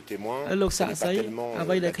 monsieur le témoin, ce n'est pas tellement la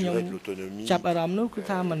durée de l'autonomie que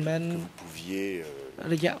vous pouviez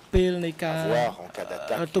avoir en cas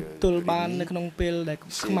d'attaque de l'ennemi.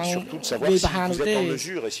 C'est surtout de savoir si vous êtes en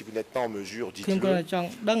mesure, et si vous n'êtes pas en mesure, dites-le, de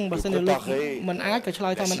comparer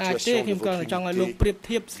la situation de votre unité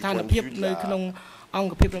du point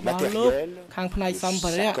de vue de la matériel, de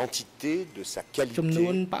sa quantité, de sa qualité,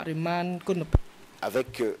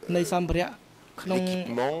 avec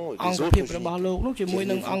l'équipement des autres unités.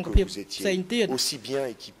 Que vous étiez aussi bien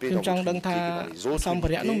équipé dans votre unité que dans les autres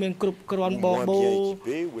unités, ou moins bien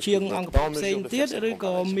équipé, ou est-ce que vous n'êtes pas en mesure de faire cette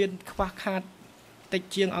comparaison? តិច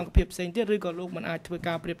ជាងអង្គភាពផ្សេងទៀតឬក៏លោកមិនអាចធ្វើ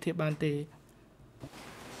ការប្រៀបធៀបបានទេ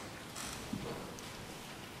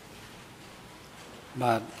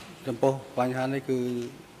បាទចំពោះបញ្ហានេះគឺ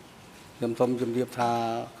ខ្ញុំសូមជម្រាបថា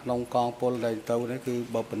ក្នុងកងពលដែលទៅនេះគឺ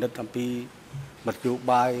បើពិនិត្យអំពីមធ្យោ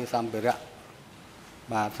បាយសម្ភារៈ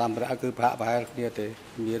បាទសម្ភារៈគឺប្រហាក់ប្រហែលគ្នាទេ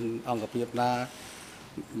មានអង្គភាពណា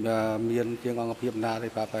មានជាងអង្គភាពណាទេ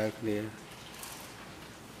ប្រហាក់ប្រហែលគ្នា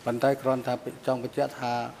ប៉ុន្តែគ្រាន់តែចង់បញ្ជាក់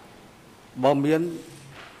ថាបើមាន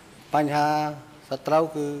បញ្ហាសត្រូវ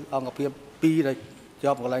គឺអង្គភាព2ដែល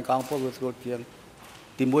ជាប់កន្លែងកងពលវាស្រួលជាង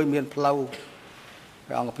ទី1មានផ្លូវ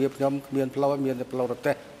ហើយអង្គភាពខ្ញុំគ្មានផ្លូវមានតែផ្លូវរ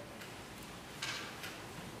ទេះ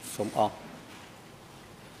សូមអរ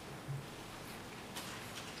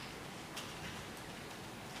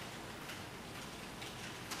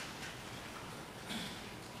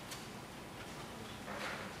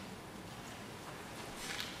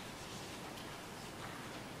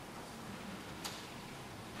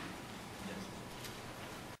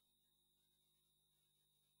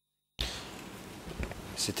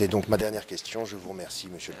C'était donc ma dernière question. Je vous remercie,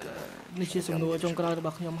 monsieur le témoin. នេះជាសំណួរចុងក្រោយរប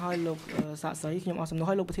ស់ខ្ញុំហើយលោកសាក់សីខ្ញុំអរសំណួរ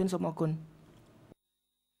ហើយលោកប្រធានសូមអរគុណ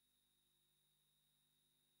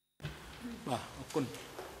បាទអរគុណ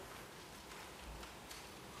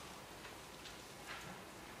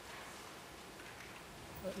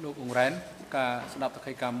លោកអង្រែនការស្ដាប់តក្ក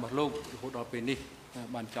កម្មរបស់លោករហូតដល់ពេលនេះ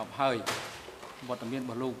បានចប់ហើយវត្តមានរ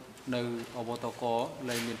បស់លោកនៅអវតក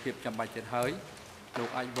លែងមានភាពចាំបាច់ទៀតហើយលោក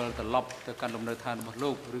អាចវិលត្រឡប់ទៅកាន់លំនៅឋានរបស់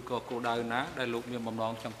លោកឬក៏គោលដៅណាដែលលោកមានបំណ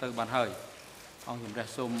ងចង់ទៅបានហើយអង្គជំរះ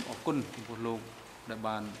សូមអរគុណចំពោះលោកដែល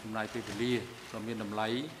បានចំណាយពេលវេលាដ៏មានតម្លៃ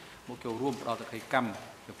មកចូលរួមផ្ដល់តក្កកម្ម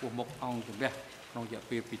ចំពោះមុខអង្គជំរះក្នុងរយៈ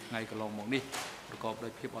ពេល2ថ្ងៃកន្លងមកនេះប្រកបដោ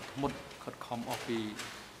យភាពអត់ធ្មត់ខិតខំអស់ពី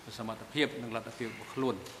សមត្ថភាពនិងលទ្ធភាពរបស់ខ្លួ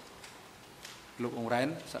នលោកអង្រែន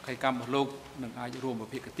សក្ខីកម្មរបស់លោកនឹងអាចរួមវិ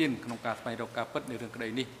ភាគទានក្នុងការស្វែងរកការពិតនៃរឿងក្តី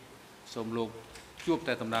នេះសូមលោកជួប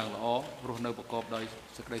តែតំណាងល្អរស់នៅប្រកបដោយ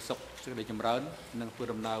សេចក្តីសុខសេចក្តីចម្រើននិងធ្វើ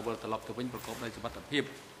ដំណើរវិលត្រឡប់ទៅវិញប្រកបដោយសុវត្ថិភាព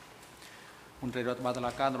មន្ត្រីរដ្ឋបាលតុ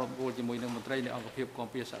លាការរាប់គោលជាមួយនឹងមន្ត្រីនៃអង្គភាពគាំ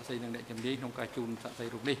ពៀសាក់សីនិងអ្នកជំនាញក្នុងការជូនសាក់សី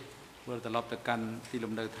រូបនេះវិលត្រឡប់ទៅកាន់ទី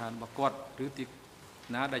លំនៅឋានរបស់គាត់ឬទី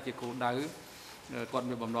ណាដែលជាគោលដៅគាត់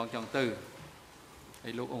មានបំណងចង់ទៅហើ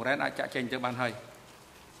យលោកអង្រែនអាចចាក់ចែងទៅបានហើយ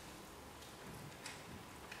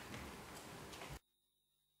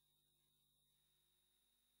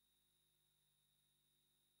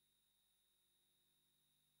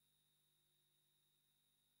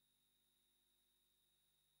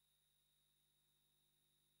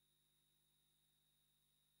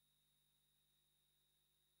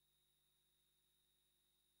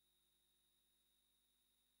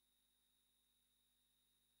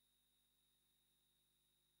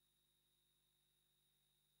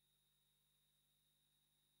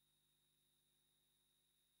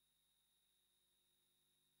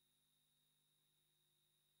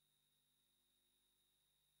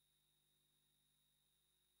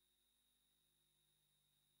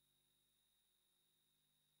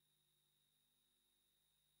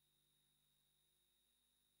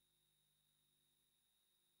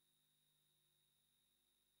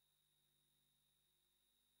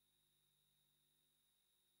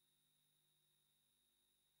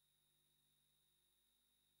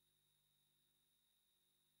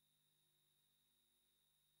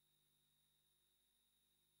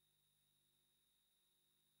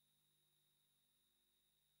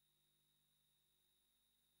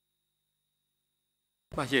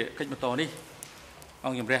បាទជាកិច្ចបន្តនេះអ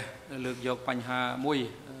ង្គជំរះលើកយកបញ្ហាមួយ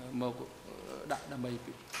មកដាក់ដើម្បី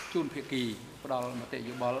ជូនភាគីផ្ដល់មតិ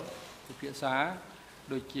យោបល់ពិភាក្សា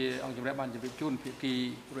ដូចជាអង្គជំរះបានជម្រាបជូនភាគី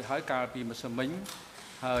រួចហើយកាលពីម្សិលមិញ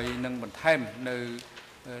ហើយនឹងបន្ថែមនៅ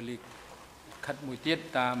លិខិតមួយទៀត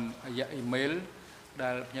តាមរយៈអ៊ីមែល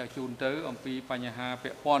ដែលផ្ញើជូនទៅអំពីបញ្ហាពា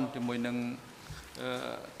ក់ព័ន្ធជាមួយនឹង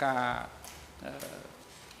ការ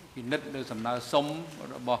ពិនិត្យលើសំណើសុំ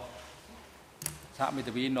របស់សហមេ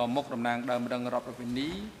ធាវីនាំមុខតំណាងដើមរឹងរដ្ឋប្រវេណី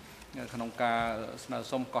ក្នុងការស្នើ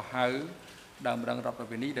សុំកោះហៅដើមរឹងរដ្ឋប្រ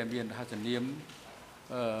វេណីដែលមានរហស្សនាម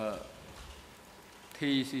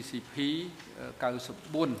TCCP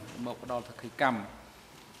 94មកផ្ដល់សក្ខីកម្ម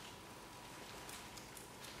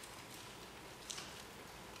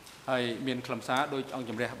ហើយមានខ្លឹមសារដោយអង្គ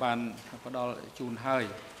ជំរះបានផ្ដល់ជូនហើយ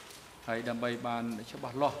ដើម្បីបានច្បា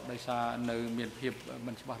ស់លាស់ដោយសារនៅមានភាព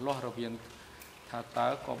មិនច្បាស់លាស់រវាងថាតើ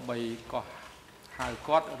ក៏បីក៏ហៅ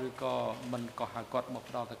គាត់ឬក៏មិនក៏ហៅគាត់មក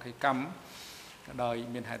ផ្ដល់សក្ខីកម្មដោយ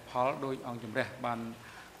មានហេតុផលដោយអង្គជំរះបាន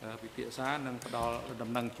ពិភាក្សានិងផ្ដល់ដំ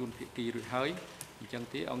ណឹងជូនភាគីរួចហើយអញ្ចឹង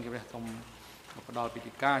ទេអង្គជំរះសូមផ្ដល់ពិ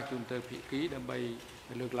ធីការជូនទៅភាគីដើម្បី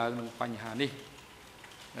លើកឡើងនឹងបញ្ហានេះ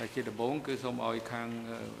ជាដំបូងគឺសូមឲ្យខាង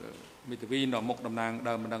មេធាវីនៅមុខតំណាង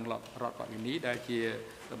ដើមបណ្ដឹងរដ្ឋបវេនីដែលជា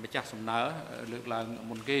ម្ចាស់សំណើលើកឡើង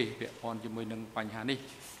មុនគេពាក់ព័ន្ធជាមួយនឹងបញ្ហានេះ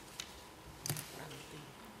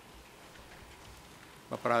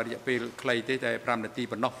បើប្រើរយៈពេលខ្លីទេតែ5នាទី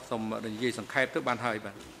ប៉ុណ្ណោះសូមនិយាយសង្ខេបទៅបានហើយ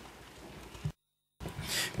បា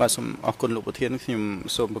ទសូមអរគុណលោកប្រធានខ្ញុំ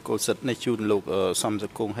សូមបកគោលសិទ្ធិនេះជូនលោកសំស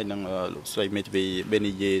កុងហើយនិងលោកស្រីមេធាវីបេ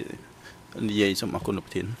នីយេនិយាយសូមអរគុណលោក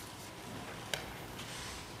ប្រធាន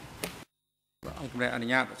អង្គជំរះអនុ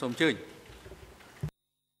ញ្ញាតសូមអញ្ជើញ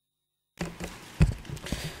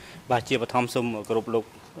បាទជាបឋមសូមគោរពលោក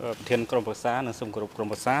ប្រធានក្រុមប្រឹក្សានិងសូមគោរពក្រុម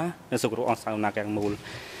ប្រឹក្សានិងសូមគោរពអង្គសាសនាការមូល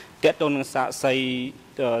តេតទៅនឹងសាកសី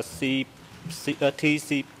TC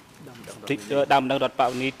ដើមដឹងរដ្ឋប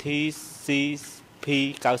វេនី TCP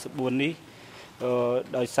 94នេះ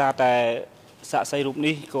ដោយសារតែសាកសីរូប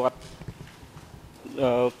នេះគាត់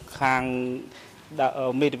ខាង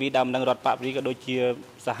មេធាវីដើមដឹងរដ្ឋបវេនីក៏ដូចជា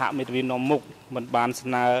សហមេធាវីនាំមុខមិនបានស្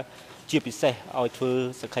នើជាពិសេសឲ្យធ្វើ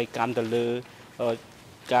សក្ខីកម្មទៅលើ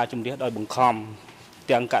ការជំនះដោយបង្ខំ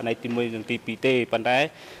ទាំងករណីទី1និងទី2ទេប៉ុន្តែ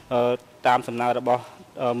តាមសំណើរបស់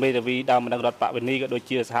មេធាវីដើមបណ្ដឹងរដ្ឋបវេនីក៏ដូច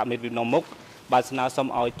ជាសហមេធាវីនាំមុខបានស្នើសុំ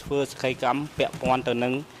ឲ្យធ្វើសក្ខីកម្មពាក់ព័ន្ធទៅនឹ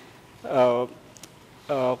ង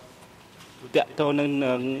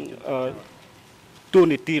ទួល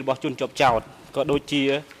នីតិរបស់ជនជាប់ចោតក៏ដូចជា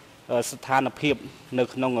ស្ថានភាពនៅ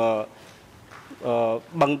ក្នុង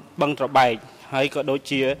បឹងត្របែកហើយក៏ដូច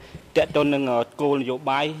ជាតកតទៅនឹងគោលនយោ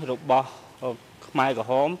បាយរបស់ខ្មែរក្រ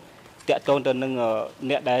ហមតកតទៅនឹង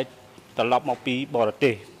អ្នកដែលត្រឡប់មកពីបរ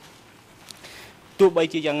ទេសទោះបី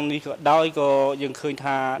ជាយ៉ាងនេះក៏ដោយក៏យើងឃើញ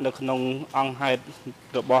ថានៅក្នុងអង្គហេតុ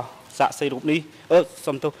របស់សាកសីរូបនេះ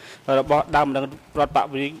សំទោសរបស់ដើមបណ្ដឹងរដ្ឋប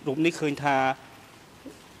វេនីរូបនេះឃើញថា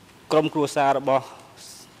ក្រុមគ្រួសាររបស់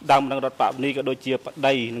ដើមបណ្ដឹងរដ្ឋបវេនីក៏ដូចជាប្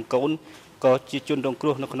តីនិងកូនក៏ជាជនរងគ្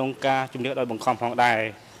រោះនៅក្នុងការជំនះដោយបង្ខំផងដែរ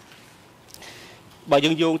បើយើ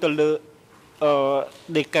ងយោងទៅលើ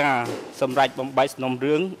ដេកាសម្រាប់បំបែកសំណុំ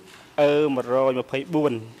រឿង124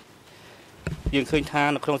យើងឃើញថា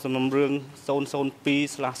នៅក្នុងសំណុំរឿង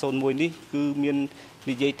 002/01 នេះគឺមាន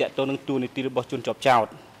និយាយតាក់ទងនឹងទួលនីតិរបស់ជនជាប់ចោត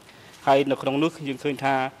ហើយនៅក្នុងនោះយើងឃើញ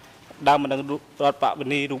ថាដើមបណ្ដឹងរដ្ឋបវេ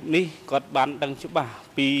នីរូបនេះគាត់បានដឹងច្បាស់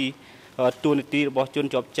ពីទួលនីតិរបស់ជន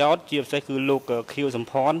ជាប់ចោតជាពិសេសគឺលោកខៀវសំ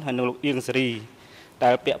ផនហើយនិងលោកអៀងសេរីដែ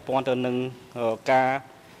លពាក់ព័ន្ធទៅនឹងការ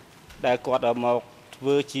ដែលគាត់មកធ្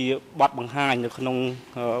វើជាបទបង្ហាញនៅក្នុង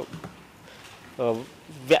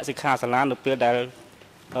វគ្គសិក្ខាសាលានៅពេលដែល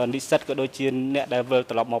និស្សិតក៏ដូចជាអ្នកដែលវិល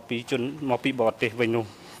ត្រឡប់មកពីបរទេសវិញនោះ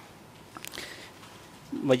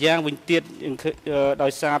មួយយ៉ាងវិញទៀតដោ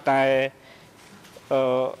យសារតែ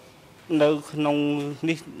នៅក្នុង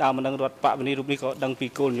នេះដើមបណ្ដឹងរដ្ឋបវេនីរូបនេះក៏ដឹងពី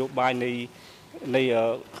គោលនយោបាយ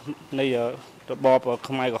នៃរបប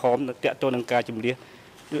ខ្មែរក្រហមតាក់ទងនឹងការជំនះ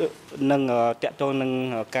និងតាក់ទងនឹង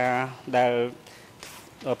ការដែល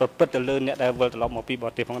ប្រព្រឹត្តទៅលើអ្នកដែលវិលត្រឡប់មកពីប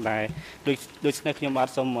រទេសផងដែរដូច្នេះខ្ញុំបាទ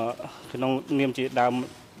សូមក្នុងនាម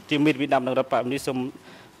ជាមេធាវីដើមនឹងរដ្ឋបវេនីសូម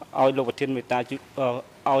ឲ្យលោកប្រធានមេត្តាឲ្យ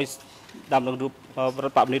ដើមនឹងរ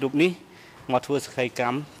ដ្ឋបវេនីរូបនេះមកធ្វើសក្ខីក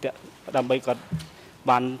ម្មដើម្បីគាត់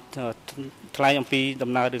បានថ្លែងអំពី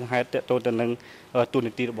ដំណើររឿងហេតុតាក់ទងទៅនឹងទួល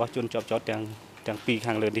នីតិរបស់ជនជាប់ចោតទាំងពីរ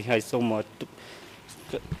ខាងលើនេះហើយសូម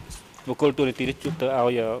បុគ្គលទួលនីតិនេះជួបទៅឲ្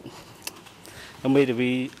យមេធាវី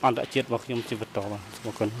អន្តរជាតិរបស់ខ្ញុំជាបន្តបាទសូមអ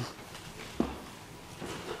រគុណ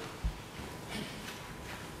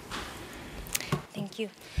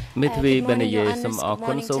មេធាវីបេនីយេសូមអរ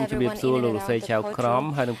គុណសូមជម្រាបសួរលោកលោកស្រីចៅក្រម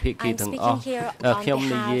ហើយនឹងភាគីទាំងអស់ខ្ញុំ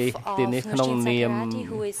និយាយទីនេះក្នុងនាម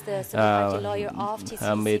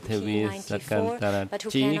មេធាវីសកលតារា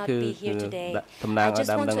ជីគឺតំណាងឲ្យ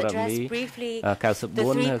ដើមដឹងរដ្ឋនី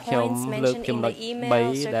94ខ្ញុំលើកចំណុច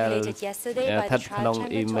3ដែលស្ថិតក្នុង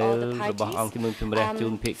អ៊ីមែលរបស់អង្គជំនុំជម្រះជូ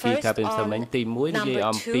នភាគីការពិមសំណាញ់ទី1និយាយ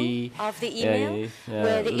អំពី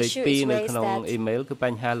លេខ2នៅក្នុងអ៊ីមែលគឺប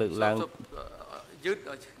ញ្ហាលើកឡើងយឺត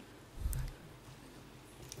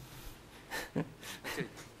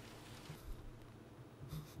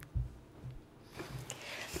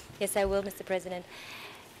Yes, I will, Mr. President.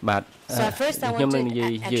 So first I want to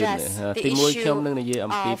address the issue of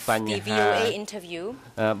the VOA interview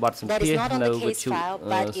that is not on the case file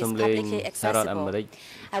but is publicly accessible.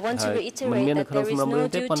 I want to reiterate that there is no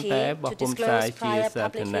duty to disclose prior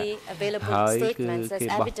publicly available statements as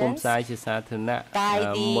evidence by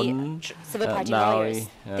the civil party lawyers.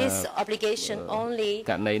 This obligation only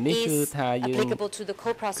is applicable to the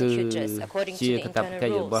co-prosecutors according to the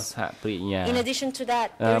internal rules. In addition to that,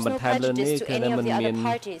 there is no prejudice to any of the other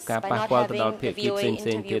parties by not having the VOA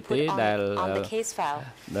interview put on the case file.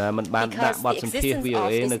 Because the existence of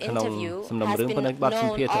this interview has been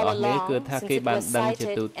known all along since it was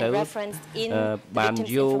cited and referenced in the victim's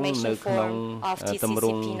information form of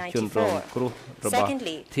TCCP 94.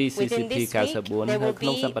 Secondly, within this week, there will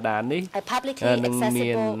be a publicly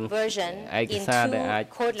accessible version in 2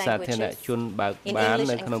 code languages, in English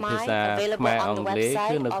and Khmer, available on the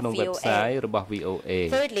website of VOA.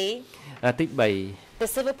 Thirdly, the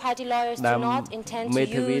civil party lawyers do not intend to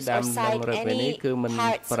use or cite any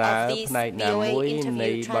parts of these VOA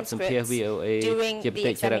interview transcripts during the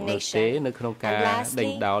examination. And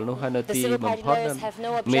lastly, the civil party lawyers have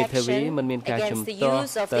no objection against the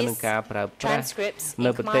use of these transcripts in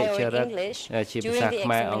Khmer or in English during the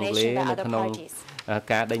examination by other parties. Now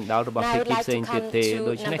I would like to come to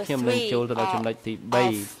number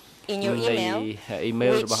 3 in your email,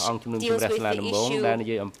 which deals with the issue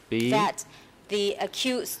that the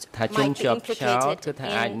accused might be implicated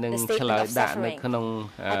in the statement of suffering.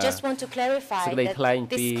 I just want to clarify that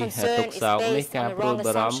this concern is based on a wrong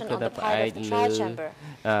assumption on the part of the trial chamber.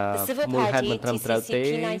 The civil party,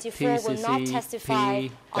 TCCP 94, will not testify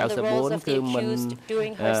on the roles of the accused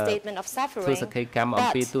during her statement of suffering,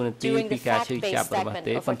 but during the fact-based segment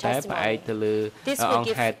of her testimony. This will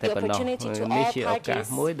give the opportunity to all parties,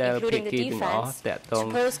 including the defense, to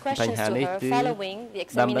pose questions to her following the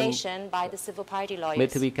examination by the civil party lawyers.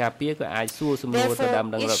 Therefore,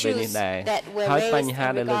 issues that were raised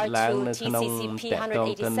in regard to TCCP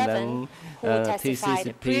 187, who testified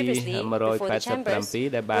previously before the chambers,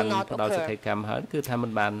 will not occur.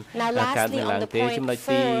 Now lastly, on the point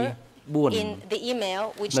 4 in the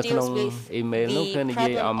email, which deals with the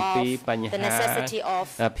problem of the necessity of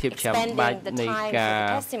expanding the time for the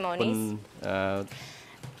testimonies,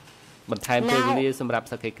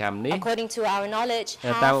 according to our knowledge,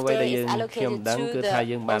 half day is allocated to the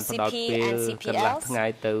OCP and CPLs,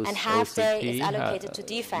 and half day is allocated to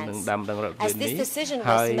defense. As this decision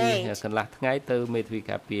was made,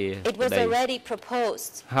 it was already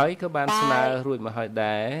proposed by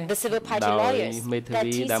the civil party lawyers that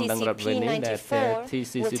TCCP 94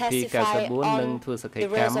 will testify on the roles of the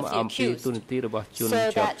accused, so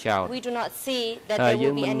that we do not see that there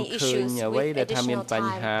will be any issues with additional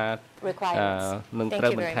time requirements. Thank you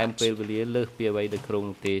very much.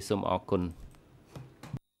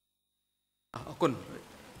 អរគុណ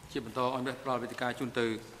ជាបន្តឲ្យមានផ្ដល់វេទិកាជូនទៅ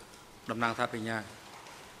តំណាងថាបញ្ញា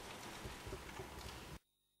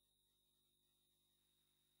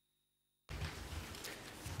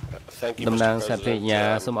តំណាងសាធារណ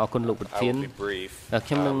សូមអរគុណលោកប្រធាន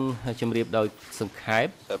ខ្ញុំនឹងជម្រាបដោយសង្ខេបឯ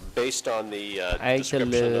កទៅ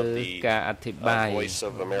លើការអធិប្បាយ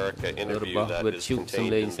របស់វិទ្យុសំ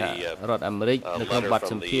ឡេងសហរដ្ឋអាមេរិកនៅក្នុងបទ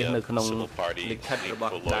សម្ភាសន៍នៅក្នុងលិខិតរប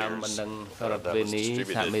ស់ដើមបណ្ដឹងរដ្ឋវេនី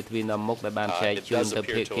សហមេធាវីនាំមុខដែលបានចែកជូនទៅ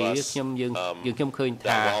ភាគីខ្ញុំឃើញ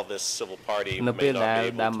ថានៅពេលដែល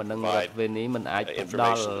ដើមបណ្ដឹងរដ្ឋវេនីមិនអាចផ្ដ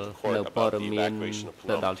ល់នៅព័ត៌មាន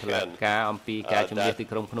ទៅដល់តុលាការអំពីការជំនះទី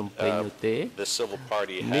ក្រុងភ្នំពេញនោះទេ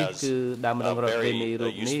នេះគឺដើមបណ្ដឹងរដ្ឋវេនីរូ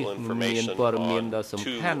បនេះមានព័ត៌មានដ៏សំ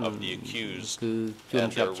ខាន់គឺជួន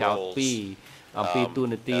ជាប់ចោតពីអំពីទូ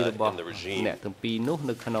នាទីរបស់អ្នកទាំងពីរនោះ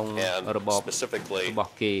នៅក្នុងរបបរប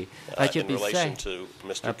ស់គេហើយជាពិសេស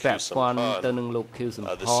ពាក់ព័ន្ធទៅនឹងលោកខៀវសំ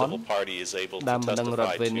ផនដើមបណ្ដឹងរ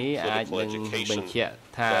ដ្ឋវេនីអាចនឹងបញ្ជាក់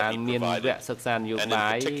ថាមានវគ្គសិក្សានយោបា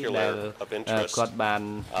យដែលគាត់បាន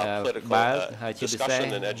បើកហើយជាពិសេស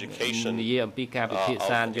និយាយអំពីការពិភាក្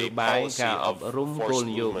សានយោបាយការអប់រំគោល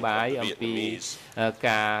នយោបាយអំពី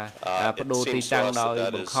ការបដូរទីតាំងដោយ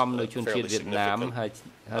បង្ខំនៅជនជាតិវៀតណាមហើយ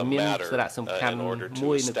មានសារៈសំខាន់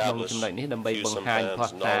មួយនៅក្នុងចំណុចនេះដើម្បីបង្ហាញផុ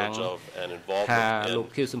សតាងថាលោក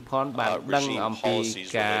ខៀវសំផនបានដឹងអំពី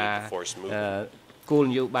ការគោលន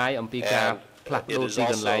យោបាយអំពីការផ្លាស់ប្ដូរទី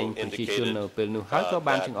កន្លែងប្រជាជននៅពេលនោះហើយក៏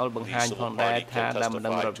បានចង្អុលបង្ហាញផងដែរថាដើមបណ្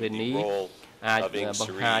ដឹងរដ្ឋវេនីអាចប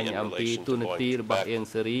ង្ហាញអំពីទូនាទីរបស់អៀង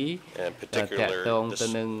សេរីតាក់ទងទៅ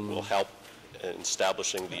នឹង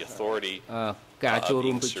ការចូល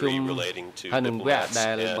រួមប្រជុំហើយនឹងវគ្គដែ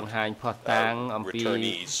លបង្ហាញផុសតាងអំពី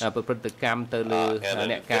ប្រព្រឹត្តកម្មទៅលើ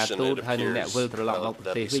អ្នកការទូតហើយនឹងអ្នកវិលត្រឡប់មកប្រ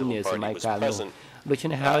ទេសវិញនាសម័យកាលនោះ ដូច្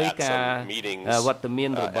នេះហើយការវត្តមាន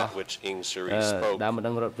របស់ដើមបណ្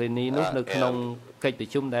ដឹងរដ្ឋវេនីនោះនៅក្នុងកិច្ចប្រ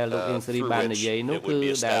ជុំដែលលោកអៀងសេរីបាននិយាយនោះគឺ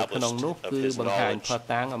ដែលក្នុងនោះគឺបង្ហាញផុស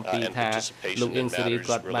តាំងអំពីថាលោកអៀងសេរី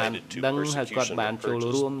គាត់បានដឹងហើយគាត់បានចូល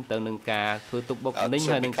រួមទៅនឹងការធ្វើទុកបុកម្នេញ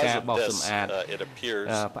ហើយនឹងការបោសសម្អាត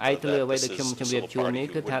ផ្អែកទៅលើអ្វីដែលខ្ញុំជម្រាបជូននេះ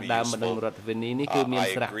គឺថាដើមបណ្ដឹងរដ្ឋវេនីនេះគឺមាន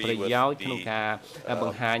សារៈប្រយោជន៍ក្នុងការប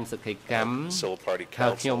ង្ហាញសក្ខីកម្មហើ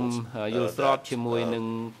យខ្ញុំយល់ស្របជាមួយនឹង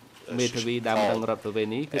មេធាវីដើមដឹងរដ្ឋប្រវេ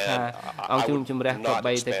ណីគឺថាអង្គជំនុំជម្រះក៏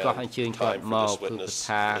បីតែកោះអញ្ជើញគាត់មកគឺ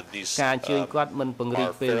ថាការអញ្ជើញគាត់មិនពង្រីក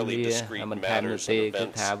ពេលវេលាមិនថែមនោះទេគឺ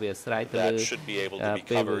ថាវាអាស្រ័យទៅលើ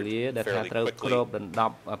ពេលវេលាដែលថាត្រូវគ្របដណ្ដ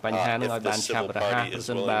ប់បញ្ហានោះឲ្យបានឆាប់រហ័សប្រ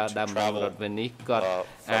សិនបើដើមដឹងរដ្ឋប្រវេណីគាត់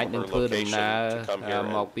អាចនឹងធ្វើដំណើរ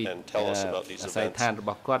មកពីអាស័យដ្ឋានរប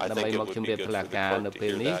ស់គាត់ដើម្បីមកជម្រាបតុលាការនៅពេ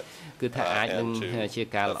លនេះគឺថាអាចនឹងជា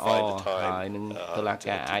ការល្អហើយនឹងតុលា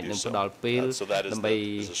ការអាចនឹងផ្ដល់ពេលដើម្បី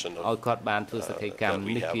ឲ្យគាត់បានធ្វើសក្ខីកម្ម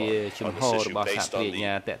នេះជាជំហររបស់សហគ្រាសញ្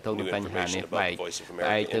ញាតកតងនឹងបញ្ហានេះបែក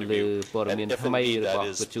ទៅលើព័ត៌មានថ្មីរបស់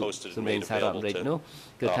វិទ្យុសម្លេងសហរដ្ឋអាមេរិកនោះ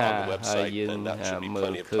គឺថាយើងមើ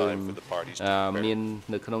លឃើញមាន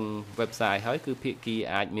នៅក្នុង website ហើយគឺភាគី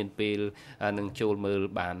អាចមានពេលនឹងចូលមើល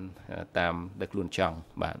បានតាមដែលខ្លួនចង់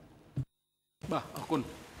បាទអរគុណ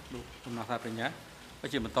លោកដំណោះថាបញ្ញា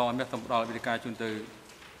ជាបន្តឲ្យមានសម្រាប់វិទ្យាជូនទៅ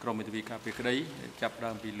ក្រុមមេធាវីការពារក្តីចាប់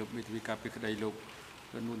ដើមពីលោកមេធាវីការពារក្តីលោក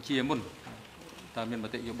នួនជាមុនតើមានម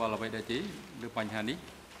តិយោបល់អ្វីដែរទេលើបញ្ហានេះ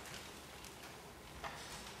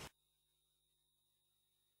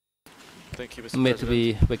មេធាវី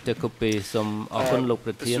វិកទ័រកូពីសូមអរគុណលោក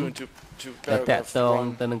ប្រធានតកតង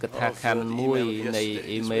ទៅនឹងកថាខណ្ឌមួយនៃ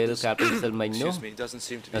អ៊ីមែលកាលពីសិលមិញនោះ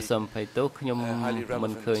សូមភ័យទោសខ្ញុំមិ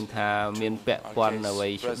នឃើញថាមានពាក់ព័ន្ធអ្វី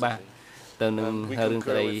ច្បាស់ទៅនឹងរឿង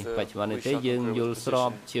ក្តីបច្ចុប្បន្ននេះទេយើងយល់ស្រ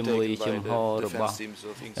បជាមួយជំហររបស់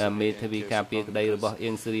មេធាវីការពារក្តីរបស់អៀ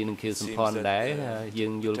ងសេរីនិងខៀវសំផនដែរយើ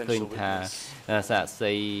ងយល់ឃើញថាសាក្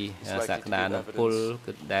សីសក្តានុពល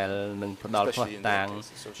គឺដែលនឹងផ្ដល់ភស្តុតាង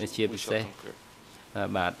ជាពិសេស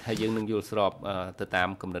បាទហើយយើងនឹងយល់ស្របទៅតាម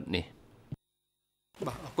គំនិតនេះ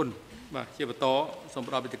បាទអរគុណបាទជាបន្តសូម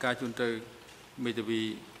ផ្ដល់វិទ្យាជូនទៅមេធាវី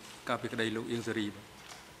ការពារក្តីលោកអៀងសេរី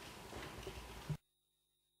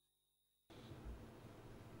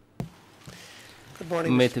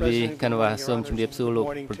មេធាវីកណ្ដាលសូមជម្រាបសួរលោក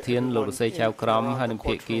ប្រធានលោករស័យចៅក្រមហើយនិង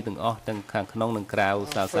ភាគីទាំងអស់ទាំងខាងក្នុងនិងក្រៅ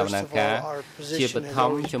សាសនាការជាបឋ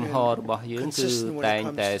មចំហរបស់យើងគឺតែង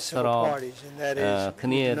តែស្របគ្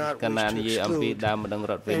នាកណ្ដាលនិយាយអំពីដើមបណ្ដឹង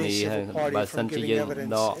រដ្ឋវេនីហើយបើសិនជាយើង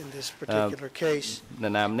ដកនរ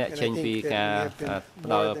ណាម្នាក់ចេញពីការផ្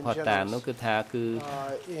ដល់ផុសតាងនោះគឺថាគឺ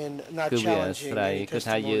វាអាស្រ័យគឺ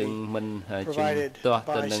ថាយើងមិនជំទាស់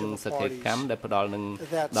ទៅនឹងសក្ខីកម្មដែលផ្ដល់នឹង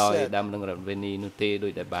ដោយដើមបណ្ដឹងរដ្ឋវេនីនោះទេដោ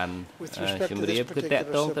យដែលបានជំរាបគឺតក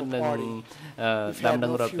តងទៅនឹងដើមដឹ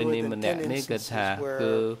ងរដ្ឋវេនីម្នាក់នេះគឺថា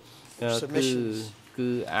គឺ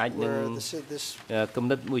អាចនឹងគំ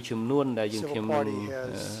និតមួយចំនួនដែលយើងខ្ញុំ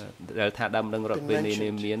ដែលថាដើមដឹងរដ្ឋវេនី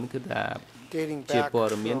នេះមានគឺថាជាព័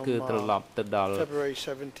ត៌មានគឺត្រឡប់ទៅដល់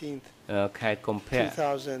ខែកុម្ភៈ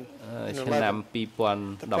ឆ្នាំ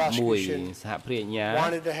2011សហព្រាញ្ញា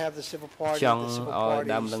ចង់ឲ្យ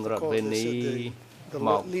ដើមដឹងរដ្ឋវេនីម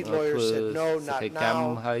កធ្វើសក្ខីកម្ម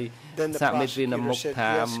ហើយសហមិត្តវិនមុខ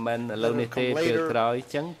ថាមិនឥឡូវនេះទេពេលក្រោយអ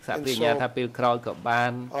ញ្ចឹងសហប្រញ្ញាថាពេលក្រោយក៏បា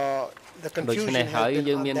នដូច្នេះហើយ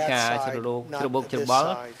យើងមានការជ្របូកច្រប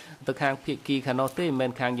ល់ទៅខាងភាគីខាងនោះទេមិនមែ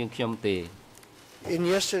នខាងយើងខ្ញុំទេ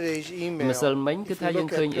ម្សិលមិញគឺថាយើង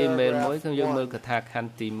ឃើញអ៊ីមែលមួយគឺយើងមើលកថាខណ្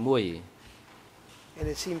ឌទី1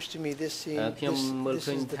ខ្ញុំមើល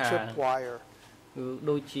ឃើញថា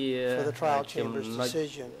ដូចជាចំណុច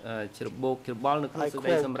ច្របូកច្របល់នៅក្នុងសេចក្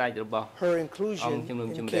តីសម្រេចរបស់អង្គជំនុំ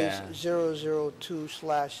ជម្រះ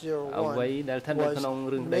អ្វីដែលស្ថិតនៅក្នុង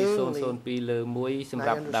រឿងដី002លើ1សម្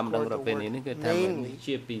រាប់ដើមដឹងរដ្ឋវេនីនេះគឺថា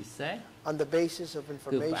ជាពិសេស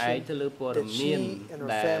គឺផ្អែកទៅលើព័ត៌មាន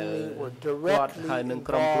ដែលគាត់ហើយនឹង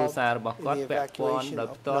ក្រុមគ្រួសាររបស់គាត់ពាក់ព័ន្ធដោយ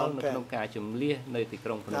ផ្ទាល់នៅក្នុងការជំនះនៅទីក្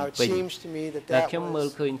រុងភ្នំពេញតែខ្ញុំមើល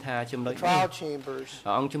ឃើញថាចំណុចនេះ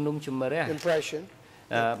អង្គជំនុំជម្រះ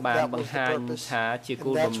បានបង្ហាញថាជា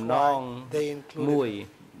គោលបំណងមួយ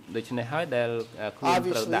ដូច្នេះហើយដែលខ្លួន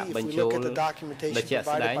ត្រូវដាក់បញ្ចូលដែលជាក់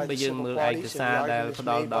ស្ដែងបើយើងមើលឯកសារដែលផ្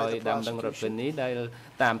ដល់ដោយដើមដឹងរដ្ឋវេនីដែល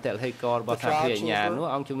តាមតេហេករបស់សហគ្រាសអាជ្ញានោះ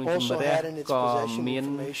អង្គជំនុំជម្រះក៏មាន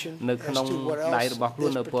នៅក្នុងដៃរបស់ខ្លួ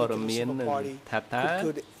ននៅព័ត៌មានថាតើ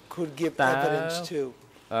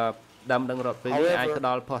ដើមដឹងរដ្ឋវេនីអាចផ្ដ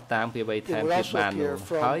ល់ផុសតាងពីអ្វីថែមទៀតបាននោះ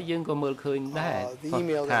ហើយយើងក៏មើលឃើញដែរ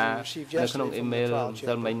ថានៅក្នុងអ៊ីមែល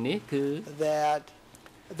សិលមិញនេះគឺ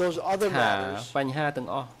បញ្ហាទាំង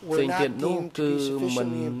អស់ផ្សេងទៀតនោះគឺមិន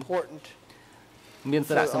មាន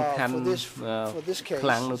សារៈសំខាន់ខ្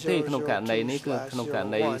លាំងនោះទេក្នុងករណីនេះគឺក្នុងករ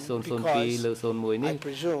ណី002 លើ 01 នេះ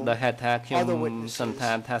ដោយហេតុថាខ្ញុំសន្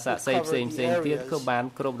តានថាសាកសីផ្សេងទៀតក៏បាន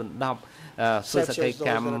គ្រប់ដណ្ដប់ធ្វើសក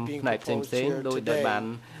ម្មកម្មផ្នែកផ្សេងដោយដែលបាន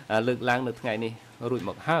លើកឡើងនៅថ្ងៃនេះរួច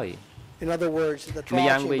មកហើយម្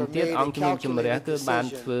យ៉ាងវិញទៀតអង្គជំនុំជម្រះគឺបាន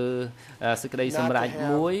ធ្វើសេចក្តីសម្រេច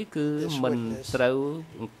មួយគឺមិនត្រូវ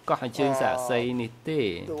កោះអញ្ជើញសាកសីនេះទេ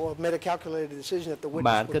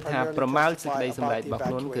បាទគឺថាប្រមាលសេចក្តីសម្រេចរបស់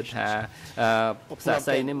ខ្លួនគឺថាសាក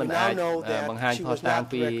សីនេះមិនអាចបង្ហាញផុសតាង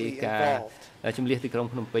ពីការជំលះទីក្រុង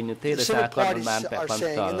ភ្នំពេញនោះទេដោយសារគាត់មិនបានពាក់ព័ន្ធ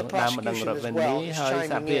ផ្ទាល់តាមបណ្ដឹងរដ្ឋវិន័យហើយ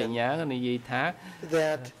សាភិអញ្ញានិយាយថា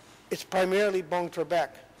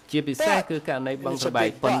ជាពិសេសគឺករណីបឹងត្របែក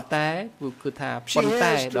ប៉ុន្តែគឺថាប៉ុន្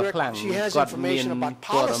តែដ៏ខ្លាំងគាត់មាន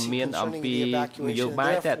ព័ត៌មានអំពីនយោបា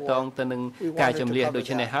យតាក់ទងទៅនឹងការជំលះដូ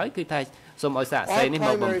ច្នេះហើយគឺថាសូមឲ្យសាកសីនេះម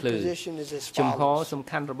កបំភ្លឺជំហរសំ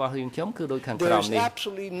ខាន់របស់រឿងខ្ញុំគឺដូចខាងក្រោមនេះ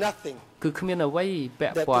គឺគ្មានអ្វីពា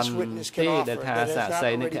ក់ព័ន្ធទេដែលថាសាកសី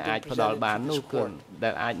នេះគេអាចផ្ដល់បាននោះគឺដែ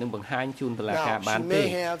លអាចនឹងបង្ហាញជូនតុលាការបានទេ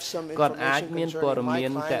គាត់អាចមានព័ត៌មា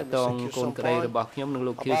នតាក់ទងកូនក្តីរបស់ខ្ញុំនិង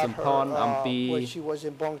លោកខៀវសំផនអំពី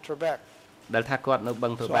ដែលថាគាត់នៅបឹ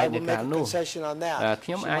ងត្របែកនៅកាលនោះខ្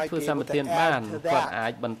ញុំអាចធ្វើសម្បទានបានគាត់អា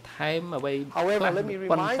ចបន្ថែមអ្វីខ្លះ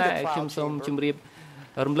ប៉ុន្តែខ្ញុំសូមជម្រាប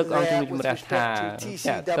រំលឹកអង្គជំនុំជម្រះថា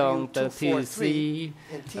តាក់ទងទៅ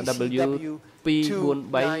TCW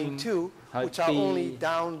 243ហើយ292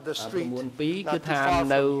គឺថា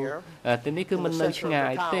នៅទីនេះគឺមិននៅឆ្ងា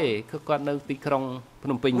យទេគឺគាត់នៅទីក្រុងភ្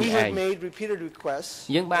នំពេញនេះឯង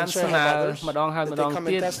យើងបានស្នើម្ដងហើយម្ដង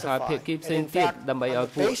ទៀតឲ្យភាគីផ្សេងទៀតដើម្បីឲ្យ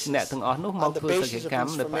ពួកអ្នកទាំងអស់នោះមកធ្វើសកម្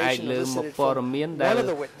មនៅផ្អែកលើមុខព័ត៌មានដែល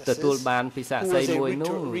ទទួលបានពីសាកសីមួយ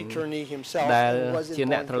នោះដែលជា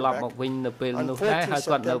អ្នកត្រឡប់មកវិញនៅពេលនោះដែរហើយ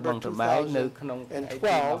គាត់នៅបឹងត្របែកនៅក្នុងថ្ងៃទី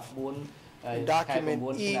14In document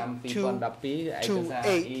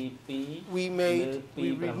E228, we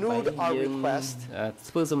renewed our request that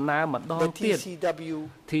TCW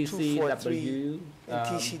 243 and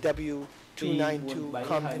TCW 292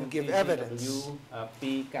 come and give evidence.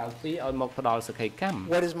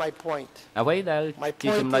 What is my point? My point is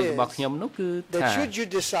that should you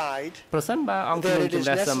decide that it is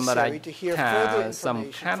necessary to hear further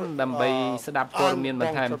information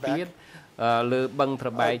លើបឹងត្រ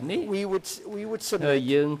បែកនេះ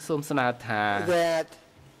យើងសូមស្នើថា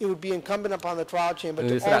it would be incumbent upon the trial chamber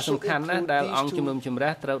to also សំខាន់ណាស់ដែលអង្គជំនុំជម្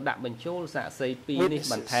រះត្រូវដាក់បញ្ចូលសាកសី2នេះ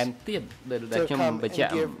បន្ថែមទៀតដែលខ្ញុំបញ្ជា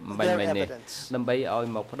ក់មិញនេះដើម្បីឲ្យ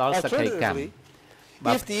មកផ្ដល់សក្ខីកម្ម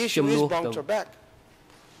បើជំនួសទៅ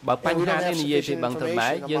បើបញ្ហានេះនិយាយពីបឹងត្របែ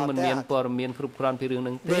កយើងមិនមានព័ត៌មានគ្រប់គ្រាន់ពីរឿងហ្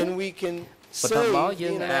នឹងទេបន្តមកយើ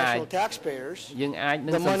ងអាច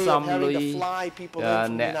នឹងសន្សំលុយ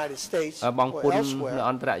អ្នកបងពុននៅ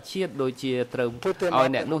អន្តរជាតិដូចជាត្រូវឲ្យ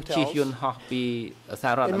អ្នកនោះជិះយន្តហោះពីស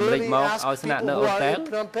ហរដ្ឋអាមេរិកមកឲ្យស្នាក់នៅអូតែល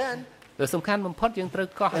ដែលសំខាន់បំផុតយើងត្រូវ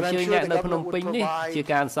កោះអញ្ជើញអ្នកនៅភ្នំពេញនេះជា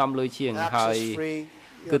ការសន្សំលុយជាងហើយ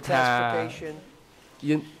គឺថា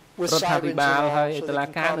យើងរដ្ឋាភិបាលហើយតុលា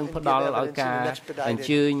ការនឹងផ្ដល់ឲ្យការអញ្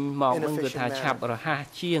ជើញមកនឹងគឺថាឆាប់រហ័ស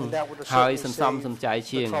ជាងហើយសន្សំសំចៃ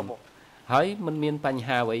ជាងហើយមិនមានបញ្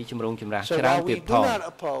ហាអ្វីជំរងចម្រាស់ច្រើនទៀតផង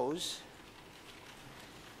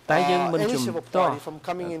តែយើងមិនជំទាស់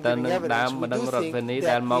ទៅនឹងដើមបណ្ដឹងរដ្ឋវិន័យ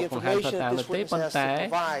ដែលមកបង្ហាញផុសតាងនោះទេប៉ុន្តែ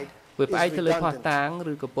វាផ្អែកទៅលើផុសតាង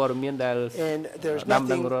ឬក៏ព័ត៌មានដែលដើមប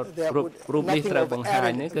ណ្ដឹងរដ្ឋរូបនេះត្រូវបង្ហាញ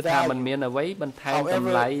នេះគឺថាมันមានអ្វីបន្ថែមត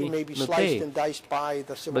ម្លៃនោះទេ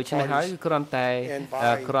ដូច្នេះហើយគ្រាន់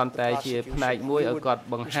តែជាផ្នែកមួយឲ្យគាត់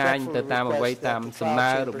បង្ហាញទៅតាមអ្វីតាមសំ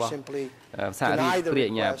ណើរបស់សហរាជព្រះ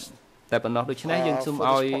ញ្ញាតែប៉ុណ្ណោះដូច្នេះយើងសូម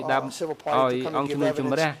ឲ្យឲ្យអង្គជំនុំជ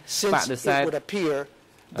ម្រះបដិសេធ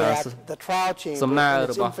សំណើ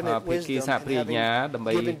របស់ភាគីសហព្រះញ្ញាដើម្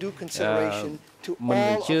បីមិន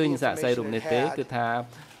អញ្ជើញសាកសីរូបនេះទេគឺថា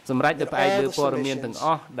សម្រាប់ទៅផ្អែកលើព័ត៌មានទាំងអ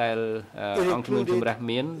ស់ដែលអង្គជំនុំជម្រះ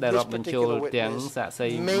មានដែលរាប់បញ្ចូលទាំងសាកសី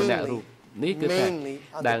ម្នាក់រូបនេះគឺថា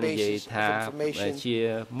ដែលនិយាយថាជា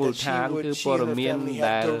មូលដ្ឋានគឺព័ត៌មាន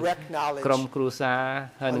ដែលក្រុមគ្រួសារ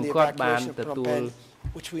ហើយនឹងគាត់បានទទួល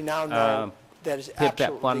ភាពពា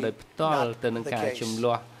ក់ព័ន្ធដោយផ្ទាល់ទៅនឹងការជំ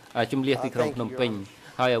លះទីក្រុងភ្នំពេញ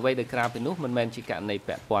ហើយអ្វីដែលក្រៅពីនោះមិនមែនជាករណី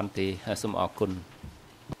ពាក់ព័ន្ធទេសូមអរគុណ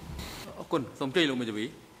សូមជ័យលោកមេធាវី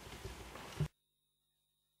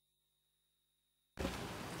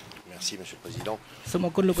Merci Monsieur le Président. សូមអ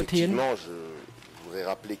រគុណលោកប្រធាន voudrais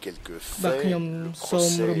rappeler quelques faits. បាទខ្ញុំសូ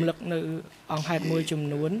មរំលឹកនៅអង្គហេតុមួយចំ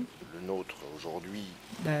នួន Le nôtre aujourd'hui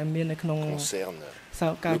concerne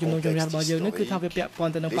ការជំនុំជម្រះរបស់យើងនេះគឺថាវាពាក់ព័ន្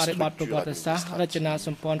ធទៅនឹងបរិបទប្រវត្តិសាស្ត្ររចនាស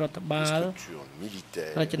ម្ព័ន្ធរដ្ឋបាល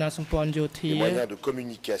រចនាសម្ព័ន្ធយោធា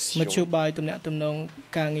មធ្យោបាយទំនាក់ទំនង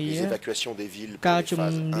ការងារការជំ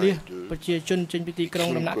នះប្រជាជនចេញពីទីក្រុង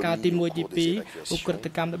ដំណាក់កាលទី1ទី2ឧក្រិដ្ឋ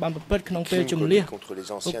កម្មដែលបានប្រព្រឹត្តក្នុងពេលជំនះឧ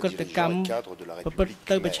ក្រិដ្ឋកម្មប្រព្រឹត្ត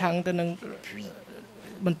ទៅប្រឆាំងទៅនឹង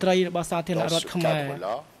មន្ត្រីរបស់សាធារណរដ្ឋខ្មែរ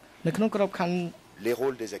នៅក្នុងក្របខ័ណ្ឌ les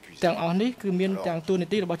rôles des accusés. Il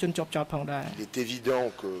est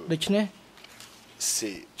évident que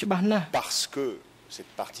c'est parce que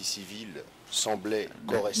cette partie civile semblait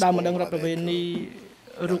correspondre avec un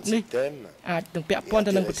système, à savoir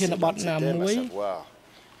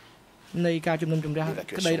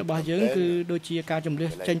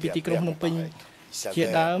et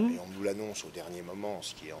on nous l'annonce au dernier moment,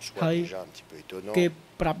 ce qui est en soi déjà un petit peu étonnant. En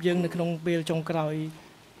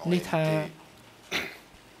réalité,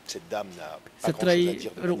 cette dame n'a pas grand-chose à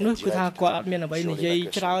dire de manière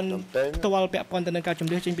directe sur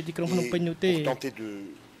l'évacuation de Phnom Penh. Et pour tenter de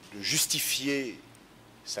justifier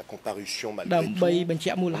sa comparution malgré tout, on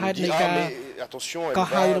nous dit mais attention,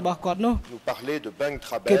 elle va nous parler de Bang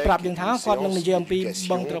Trabek, une séance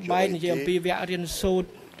d'éducation qui aurait été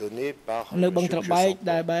donnée par M.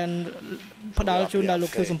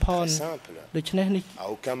 Simple. À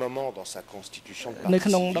aucun moment dans sa constitution de partie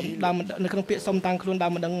civile,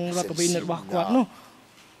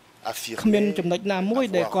 affirmé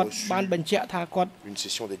avoir reçu une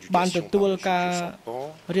session d'éducation par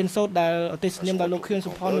M. Sampan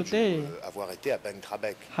avoir été à Bang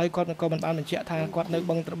Trabek. Je trouve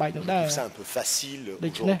ça un peu facile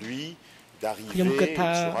aujourd'hui d'arriver, de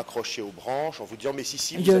se raccrocher aux branches en vous disant mais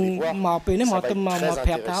si vous allez voir, ça va être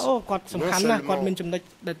très intéressant. Non seulement pour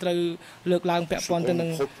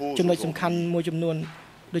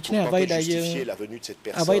tenter de justifier la venue de cette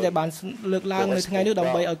personne, ça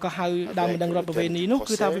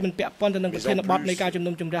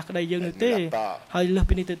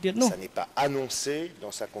n'est pas annoncé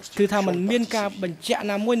dans sa constitution.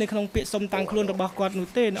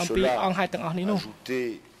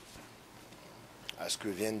 Ajouter à ce que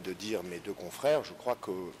viennent de dire mes deux confrères, je crois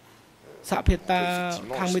que notre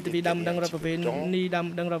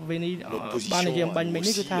position à nous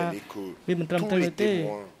aussi, elle est que tous les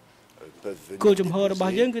témoins peuvent venir déposer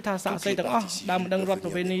toutes les parties civiles peuvent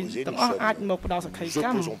venir déposer. Nous ne nous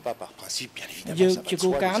opposons pas par principe, bien évidemment,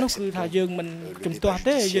 ça va de soi, nous acceptons le débat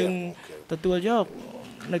judiciaire.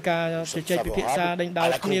 Nous sommes favorables à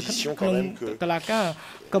la condition quand même que la proposition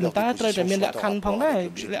soit en rapport avec l'objet du procès.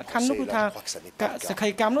 Là, je crois que ça n'est pas le cas.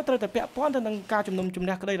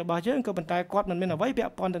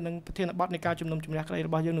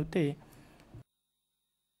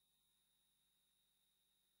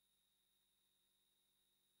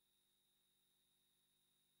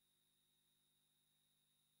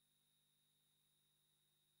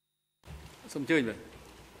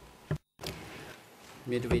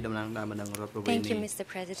 Thank you, Mr.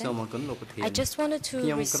 President. I just wanted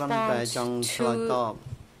to respond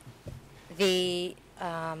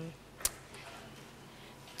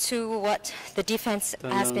to what the defense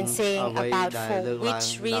has been saying about for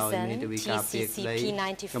which reason TCCP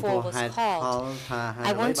 94 was called.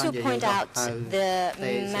 I want to point out the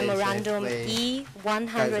Memorandum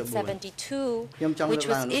E-172, which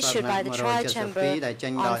was issued by the trial chamber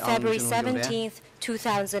on February 17th,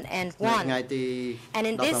 2001. And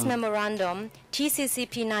in this memorandum,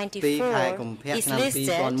 TCCP 94 is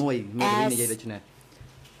listed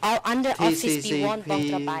as under Office B1 Bang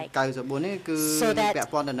Trabek, so that it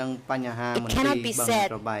cannot be said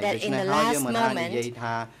that in the last moment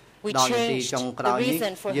we changed the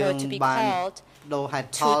reason for her to be called to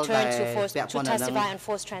turn to testify on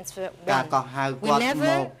forced transfer 1. We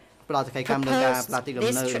never proposed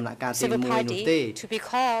this civil party to be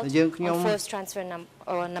called on forced transfer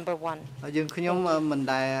number 1.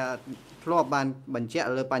 ធ្លាប់បានបញ្ជាក់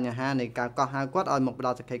លើបញ្ហានៃការកោះហៅគាត់ឲ្យមកផ្ដ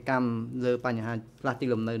ល់សក្ខីកម្មលើបញ្ហាផ្លាស់ទី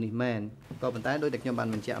លំនៅនេះមែនក៏ប៉ុន្តែដោយតែខ្ញុំបាន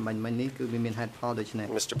បញ្ជាក់មិញនេះគឺវាមានហេតុផលដូចនេះ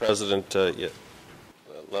Mr. President,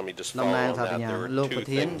 let me just follow on that. There are two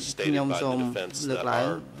things stated by the defense that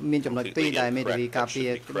are completely incorrect and should be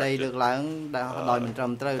corrected.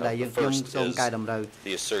 The first is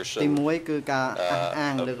the assertion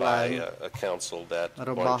by counsel that Bang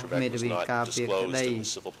Trabek was not disclosed in the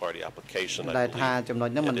civil party application. I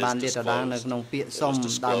believe it is disclosed. It was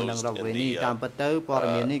disclosed in the summary that was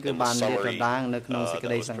provided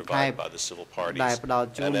by the civil parties. And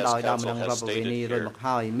as counsel has stated here,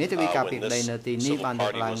 when the civil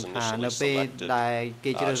party ឡើងថានៅពេលដែល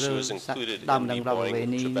គេជ្រើសរើសដើមដំណើរប្រវេ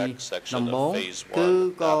ណីនេះដំបូងគឺ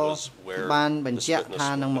ក៏បានបញ្ជាក់ថា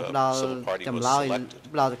នឹងមកដល់ចម្លើយ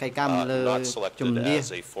ដល់កិច្ចកម្មលើជំនះ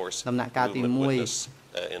ដំណាក់កាលទី1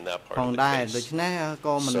ផងដែរដូច្នេះ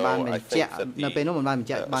ក៏មិនបានបញ្ជាក់នៅពេលនោះមិនបានបញ្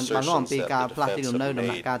ជាក់បានច្បាស់លាស់អំពីការផ្លាស់ទីលំនៅដំ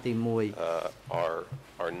ណាក់កាលទី1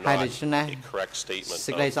ហើយដូច្នេះ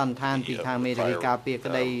សេចក្តីសន្និដ្ឋានពីខាងមេធាវីការពារ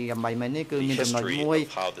ក្តីអំបីមិញនេះគឺមានចំណុចមួយ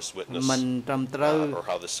មិនត្រឹមត្រូវ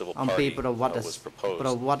អំពីប្រវ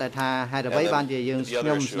ត្តិថាហេតុអ្វីបានជាយើងខ្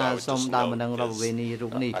ញុំស្នើសុំដើមបណ្ដឹងរដ្ឋប្រវេណីរូ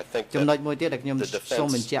បនេះចំណុចមួយទៀតដែលខ្ញុំសូម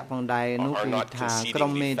បញ្ជាក់ផងដែរនោះគឺថាក្រ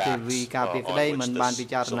មមេធាវីការពារក្តីមិនបានពិ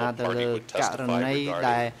ចារណាទៅលើករណី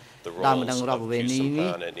ដែលដើមបណ្ដឹងរដ្ឋប្រវេណីនេះ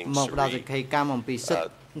មកផ្ដល់សេចក្តីកម្មអំពីសិទ្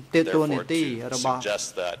ធិទួនាទីរបស់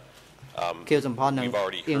គៀវសំផននិង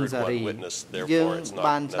អៀងសារីយើង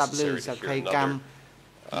បានស្ដាប់ឮសក្ខីកម្ម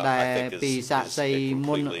ដែលពីសាកសី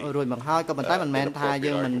មុនរួចមកហើយក៏ប៉ុន្តែមិនមែនថា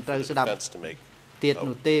យើងមិនត្រូវស្ដាប់ទៀត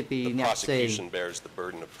នោះទេពីអ្នកផ្សេង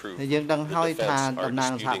យើងដឹងហើយថាតំណា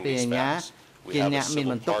ងសហភាពអាជ្ញាជាអ្នកមាន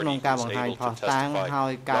បន្ទុកក្នុងការបង្ហាញផុសតាងហើ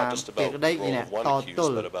យការពាក្យក្តីជាអ្នកតទ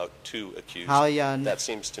ល់ហើយ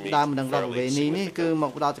ដើមបណ្ដឹងរដ្ឋប្រវេណីនេះគឺម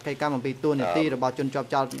កផ្ដល់សេចក្តីកម្មអំពីទួនាទីរបស់ជនជាប់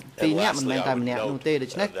ចោទ2នាក់មិនមែនតែម្នាក់នោះទេដូ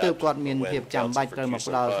ច្នេះទើបគាត់មានភាពចាំបាច់ត្រូវមក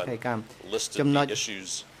ផ្ដល់សេចក្តីកម្មចំណុច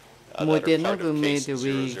មួយទៀតនោះគឺមេធា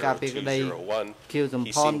វីការពារក្តីខៀវសំ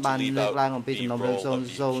ផនបានលើកឡើងអំពីចំណុំរឿង002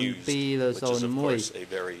លើ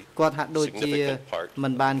01គាត់ហាក់ដូចជាមិ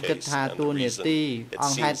នបានគិតថាទួនាទីអ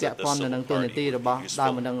ង្គហេតុពាក់ព័ន្ធទៅនឹងទួនាទីរបស់ដើ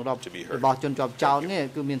មបណ្ដឹងរបស់ជនជាប់ចោទនេះ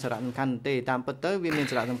គឺមានសារៈសំខាន់ទេតាមពិតទៅវាមាន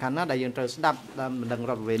សារៈសំខាន់ណាស់ដែលយើងត្រូវស្ដាប់ដើមបណ្ដឹង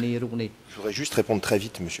រដ្ឋប្រវេណីរូបនេះ Je voudrais juste répondre très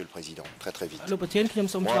vite monsieur le président très vite លោកប្រធានខ្ញុំ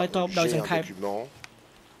សូមឆ្លើយតបដោយសង្ខេប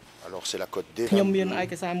Alors c'est la cote D ខ្ញុំមានឯ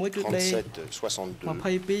កសារមួយគឺ D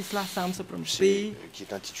 22/37 qui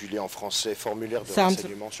est intitulé en français formulaire de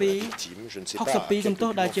renseignement sur la victime je ne sais pas 62ចំទោះ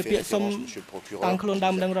ដែលជាពាក្យសុំតាំងខ្លួនដើ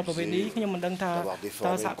មដឹងរដ្ឋប្រវេណីខ្ញុំមិនដឹងថា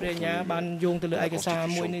តើសហប្រញ្ញាបានយោងទៅលើឯកសារ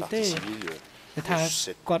មួយនេះទេថា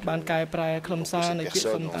គាត់បានកែប្រែខ្លឹមសារនៃពាក្យ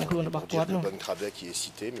សុំតាំងខ្លួនរបស់គាត់នោះ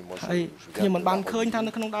ហើយខ្ញុំមិនបានឃើញថា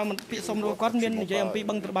នៅក្នុងដើមពាក្យសុំរបស់គាត់មាននិយាយអំពី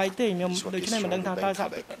បឹងត្របែកទេខ្ញុំដូច្នេះមិនដឹងថាតើសហ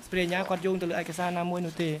ប្រញ្ញាគាត់យោងទៅលើឯកសារណាមួយ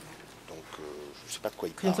នោះទេ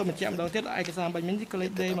ខ្ញុំសូមបញ្ជាក់ម្ដងទៀតឯកសារបាញ់មិញគឺលេខ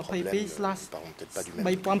D 22/3762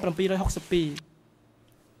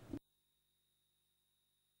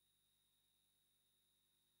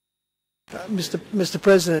 Mr.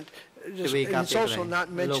 President, it's also not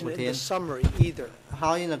mentioned in the summary either.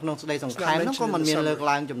 ហើយនៅក្នុងសេចក្តីសង្ខេបនោះក៏មិនមានលើក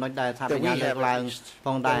ឡើងចំណុចដែលថាបញ្ញាលើកឡើងផ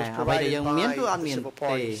ងដែរអ្វីដែលយើងមានគឺអត់មាន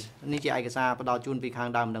ទេនេះជាឯកសារផ្ដល់ជូនពីខាង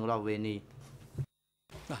ដើមនឹងរដ្ឋវេនី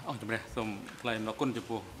អង្គជំរះសូមថ្លែងអំណរគុណចំ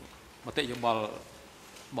ពោះមតិយោបល់រ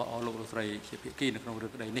បស់លោកលោកស្រីជាភាគីនៅក្នុងរឿ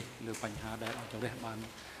ងក្តីនេះលើបញ្ហាដែលអង្គជំរះបាន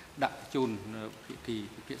ដាក់ជូនភាគី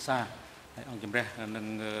ពិភាក្សាហើយអង្គជំរះនឹង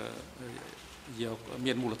យក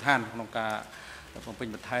មានមូលដ្ឋានក្នុងការបំពេញ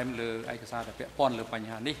បន្ថែមលើឯកសារដែលពាក់ព័ន្ធលើបញ្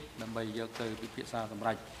ហានេះដើម្បីយកទៅពិភាក្សាសម្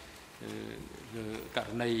រាប់លើករ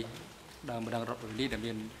ណីដើមបណ្ដឹងរដ្ឋប្រវេណីដែល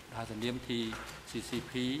មានហត្ថនាម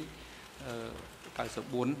TCCP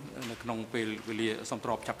 94នៅក្នុងពេលវេលាសំត្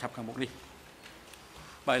របឆាប់ខាងមុខនេះ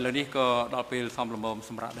បាទឥឡូវនេះក៏ដល់ពេលសំលមម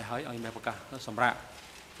សម្រាប់ដែរហើយឲ្យមានប្រកាសសម្រាប់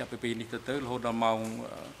ចាប់ពីពេលនេះទៅរហូតដល់ម៉ោង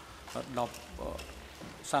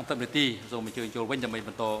10:30នាទីសូមអញ្ជើញចូលវិញដើម្បីប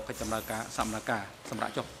ន្តកិច្ចដំណើរការសកម្មភាពសម្រា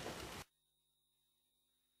ប់ចុះ